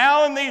 but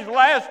now in these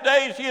last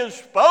days he has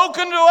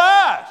spoken to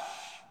us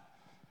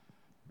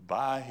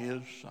by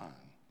his Son.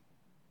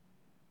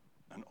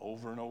 And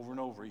over and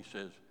over he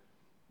says,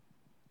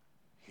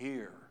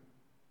 hear,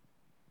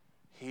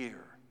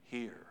 hear,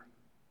 hear.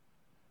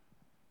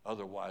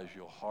 Otherwise,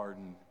 you'll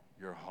harden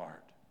your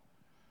heart.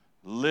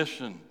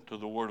 Listen to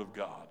the Word of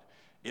God.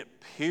 It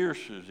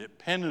pierces, it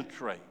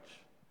penetrates.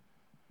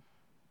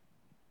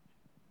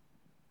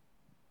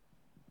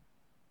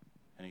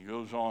 And he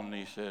goes on and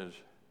he says,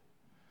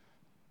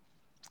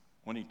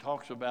 when he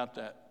talks about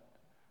that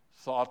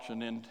thoughts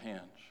and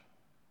intents,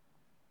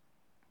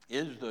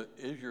 is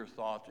your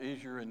thoughts,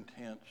 is your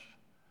intents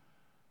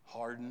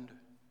hardened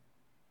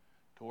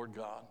toward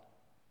God?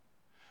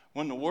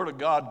 When the Word of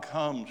God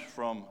comes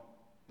from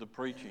the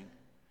preaching,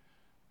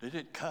 did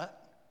it cut?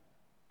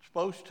 It's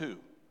supposed to.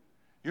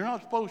 You're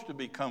not supposed to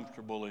be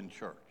comfortable in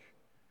church.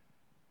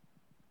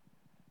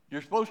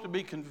 You're supposed to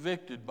be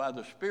convicted by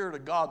the Spirit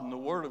of God and the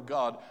Word of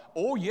God.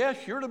 Oh, yes,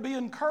 you're to be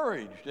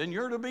encouraged and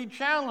you're to be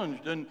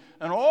challenged and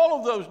all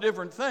of those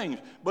different things.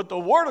 But the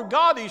Word of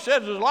God, he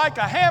says, is like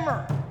a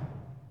hammer.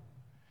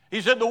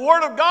 He said the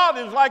Word of God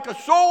is like a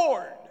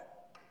sword.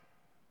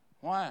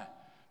 Why?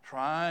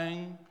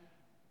 Trying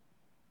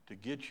to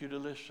get you to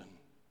listen,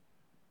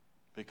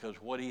 because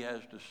what he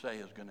has to say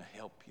is going to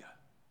help you.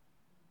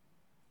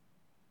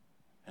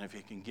 And if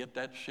he can get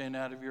that sin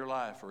out of your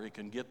life, or he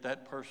can get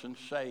that person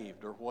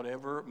saved, or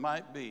whatever it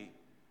might be,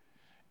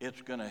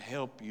 it's going to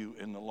help you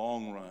in the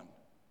long run.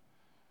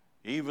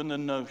 Even the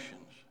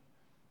notions.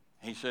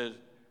 He says,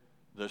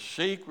 the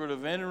secret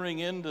of entering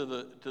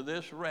into to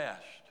this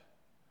rest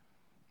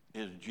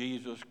is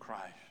Jesus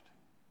Christ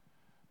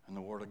and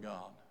the Word of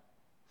God.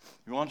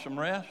 You want some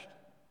rest?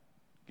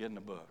 Get in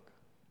the book.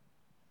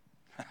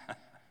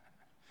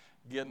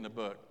 Get in the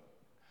book.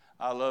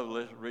 I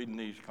love reading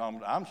these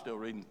comments. I'm still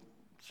reading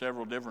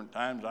several different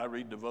times. I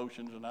read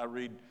devotions and I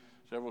read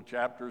several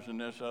chapters and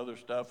this other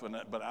stuff.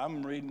 But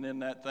I'm reading in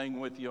that thing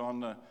with you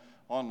on the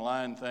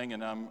online thing,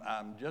 and I'm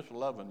just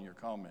loving your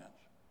comments.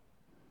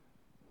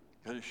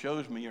 Because it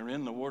shows me you're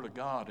in the Word of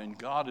God, and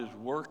God is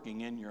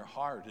working in your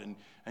heart,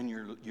 and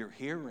you're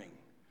hearing.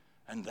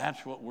 And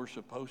that's what we're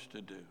supposed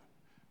to do.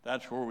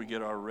 That's where we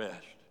get our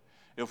rest.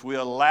 If we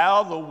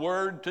allow the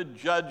Word to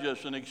judge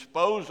us and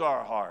expose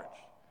our hearts,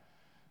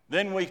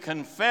 then we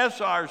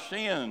confess our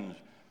sins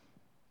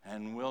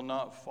and will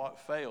not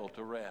fail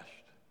to rest.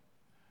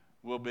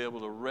 We'll be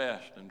able to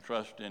rest and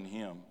trust in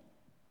Him.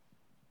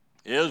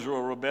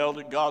 Israel rebelled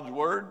at God's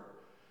Word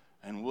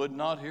and would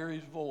not hear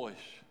His voice.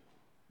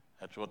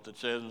 That's what it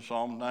says in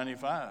Psalm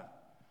 95.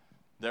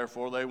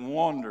 Therefore they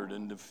wandered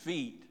in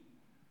defeat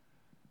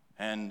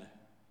and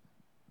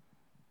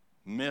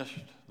missed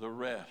the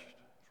rest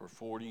for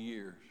 40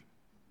 years.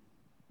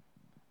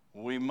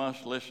 We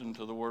must listen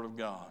to the Word of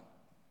God.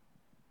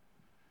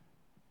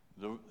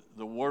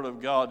 The Word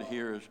of God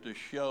here is to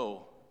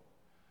show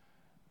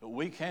that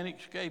we can't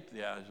escape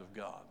the eyes of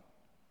God.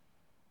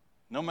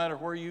 No matter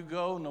where you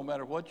go, no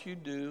matter what you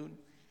do,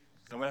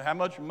 no matter how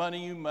much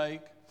money you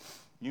make,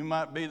 you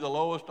might be the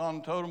lowest on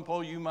the totem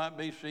pole, you might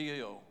be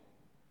CEO.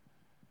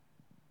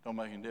 Don't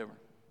make any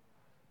difference.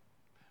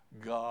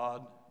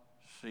 God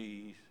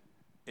sees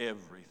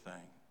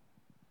everything.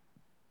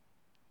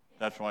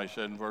 That's why he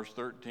said in verse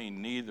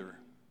 13, neither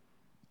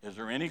is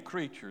there any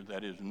creature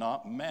that is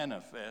not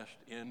manifest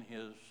in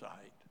his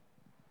sight.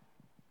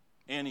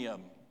 Any of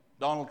them.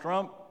 Donald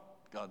Trump,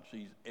 God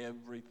sees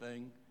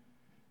everything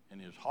in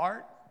his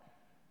heart,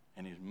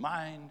 in his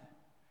mind,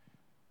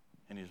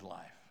 in his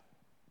life.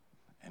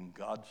 And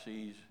God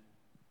sees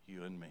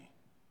you and me.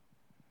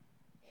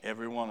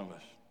 Every one of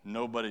us.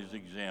 Nobody's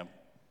exempt.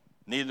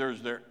 Neither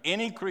is there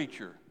any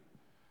creature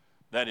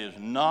that is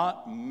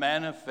not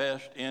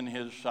manifest in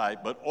his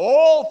sight, but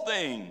all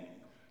things,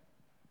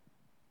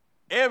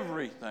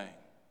 everything,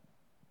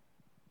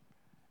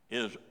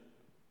 is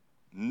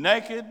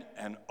naked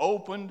and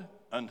opened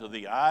unto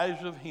the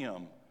eyes of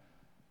him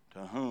to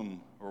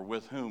whom or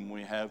with whom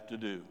we have to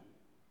do.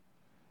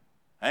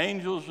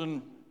 Angels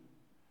and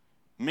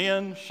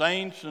men,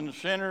 saints and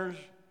sinners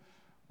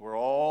were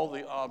all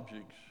the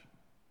objects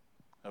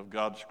of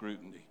God's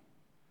scrutiny.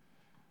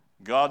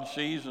 God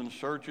sees and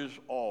searches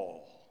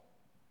all.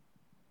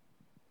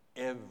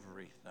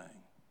 Everything.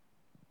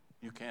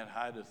 You can't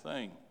hide a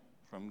thing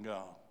from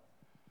God.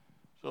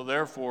 So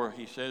therefore,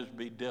 he says,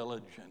 be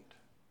diligent.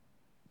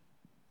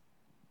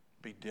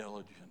 Be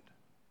diligent.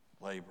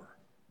 Labor.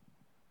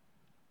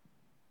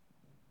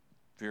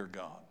 Fear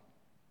God.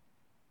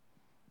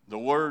 The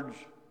words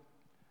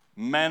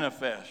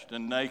manifest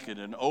and naked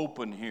and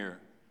open here,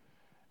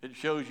 it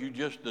shows you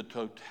just the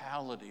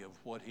totality of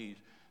what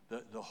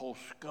the whole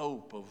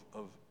scope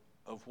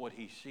of what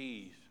he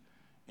sees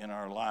in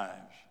our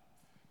lives.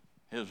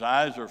 His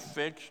eyes are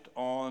fixed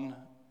on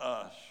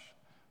us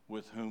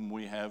with whom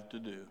we have to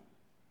do.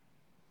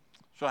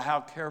 So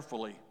how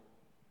carefully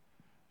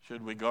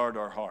should we guard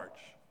our hearts?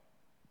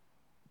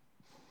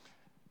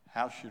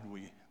 How should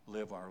we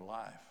live our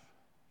life?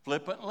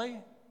 Flippantly,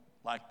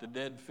 like the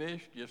dead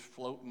fish just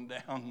floating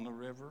down the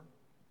river?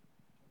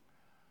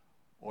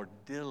 Or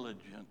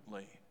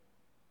diligently,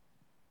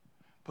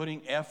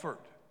 putting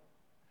effort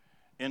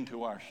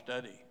into our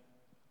study,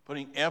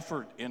 putting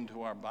effort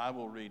into our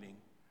Bible reading,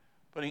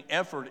 putting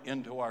effort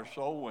into our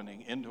soul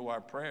winning, into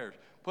our prayers,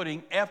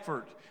 putting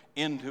effort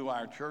into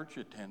our church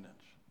attendance,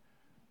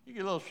 You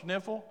get a little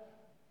sniffle,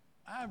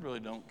 I really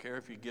don't care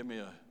if you give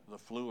me the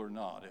flu or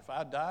not. If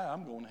I die,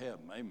 I'm going to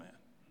heaven. Amen.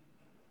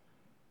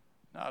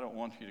 Now, I don't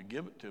want you to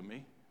give it to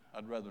me.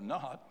 I'd rather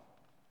not.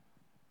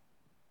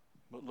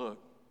 But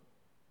look,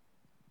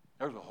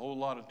 there's a whole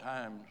lot of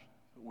times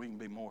that we can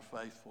be more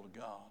faithful to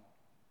God.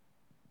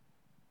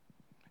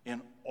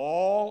 In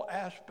all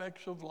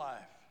aspects of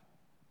life,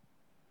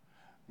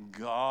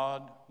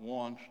 God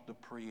wants the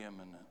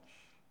preeminence.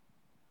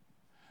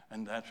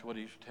 And that's what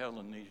he's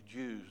telling these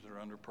Jews that are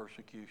under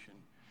persecution.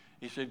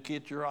 He said,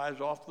 get your eyes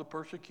off the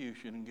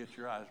persecution and get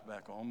your eyes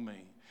back on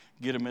me.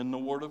 Get them in the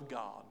Word of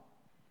God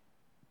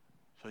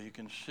so you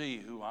can see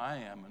who I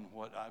am and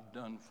what I've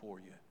done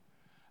for you.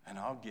 And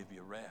I'll give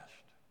you rest.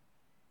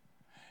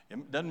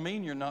 It doesn't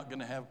mean you're not going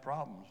to have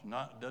problems.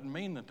 Doesn't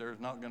mean that there's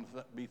not going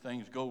to be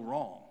things go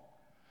wrong.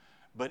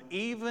 But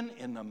even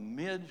in the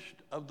midst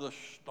of the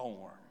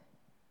storm,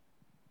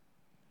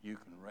 you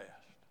can rest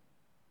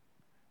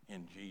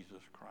in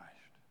Jesus Christ.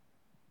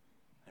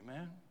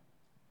 Amen?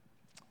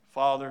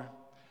 Father,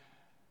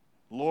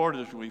 Lord,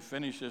 as we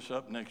finish this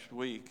up next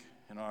week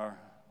in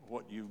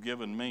what you've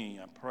given me,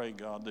 I pray,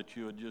 God, that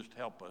you would just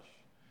help us.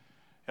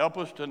 Help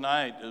us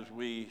tonight as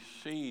we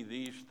see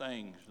these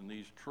things and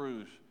these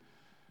truths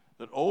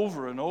that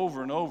over and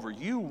over and over,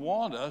 you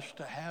want us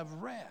to have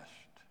rest.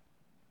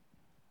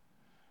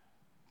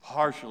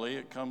 Partially,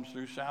 it comes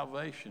through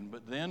salvation.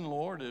 But then,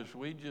 Lord, as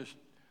we just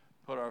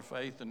put our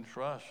faith and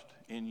trust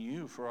in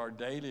you for our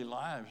daily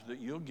lives, that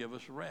you'll give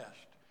us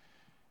rest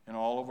in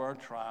all of our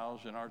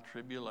trials and our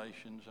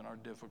tribulations and our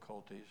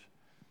difficulties.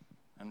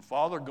 And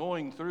Father,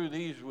 going through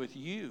these with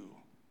you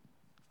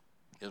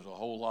is a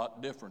whole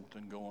lot different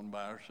than going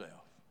by ourselves.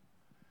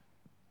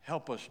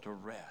 Help us to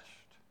rest.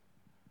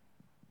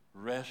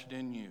 Rest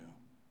in you.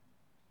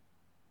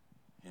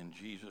 In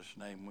Jesus'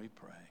 name we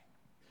pray.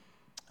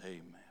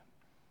 Amen.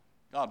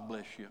 God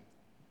bless you.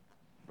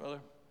 Brother.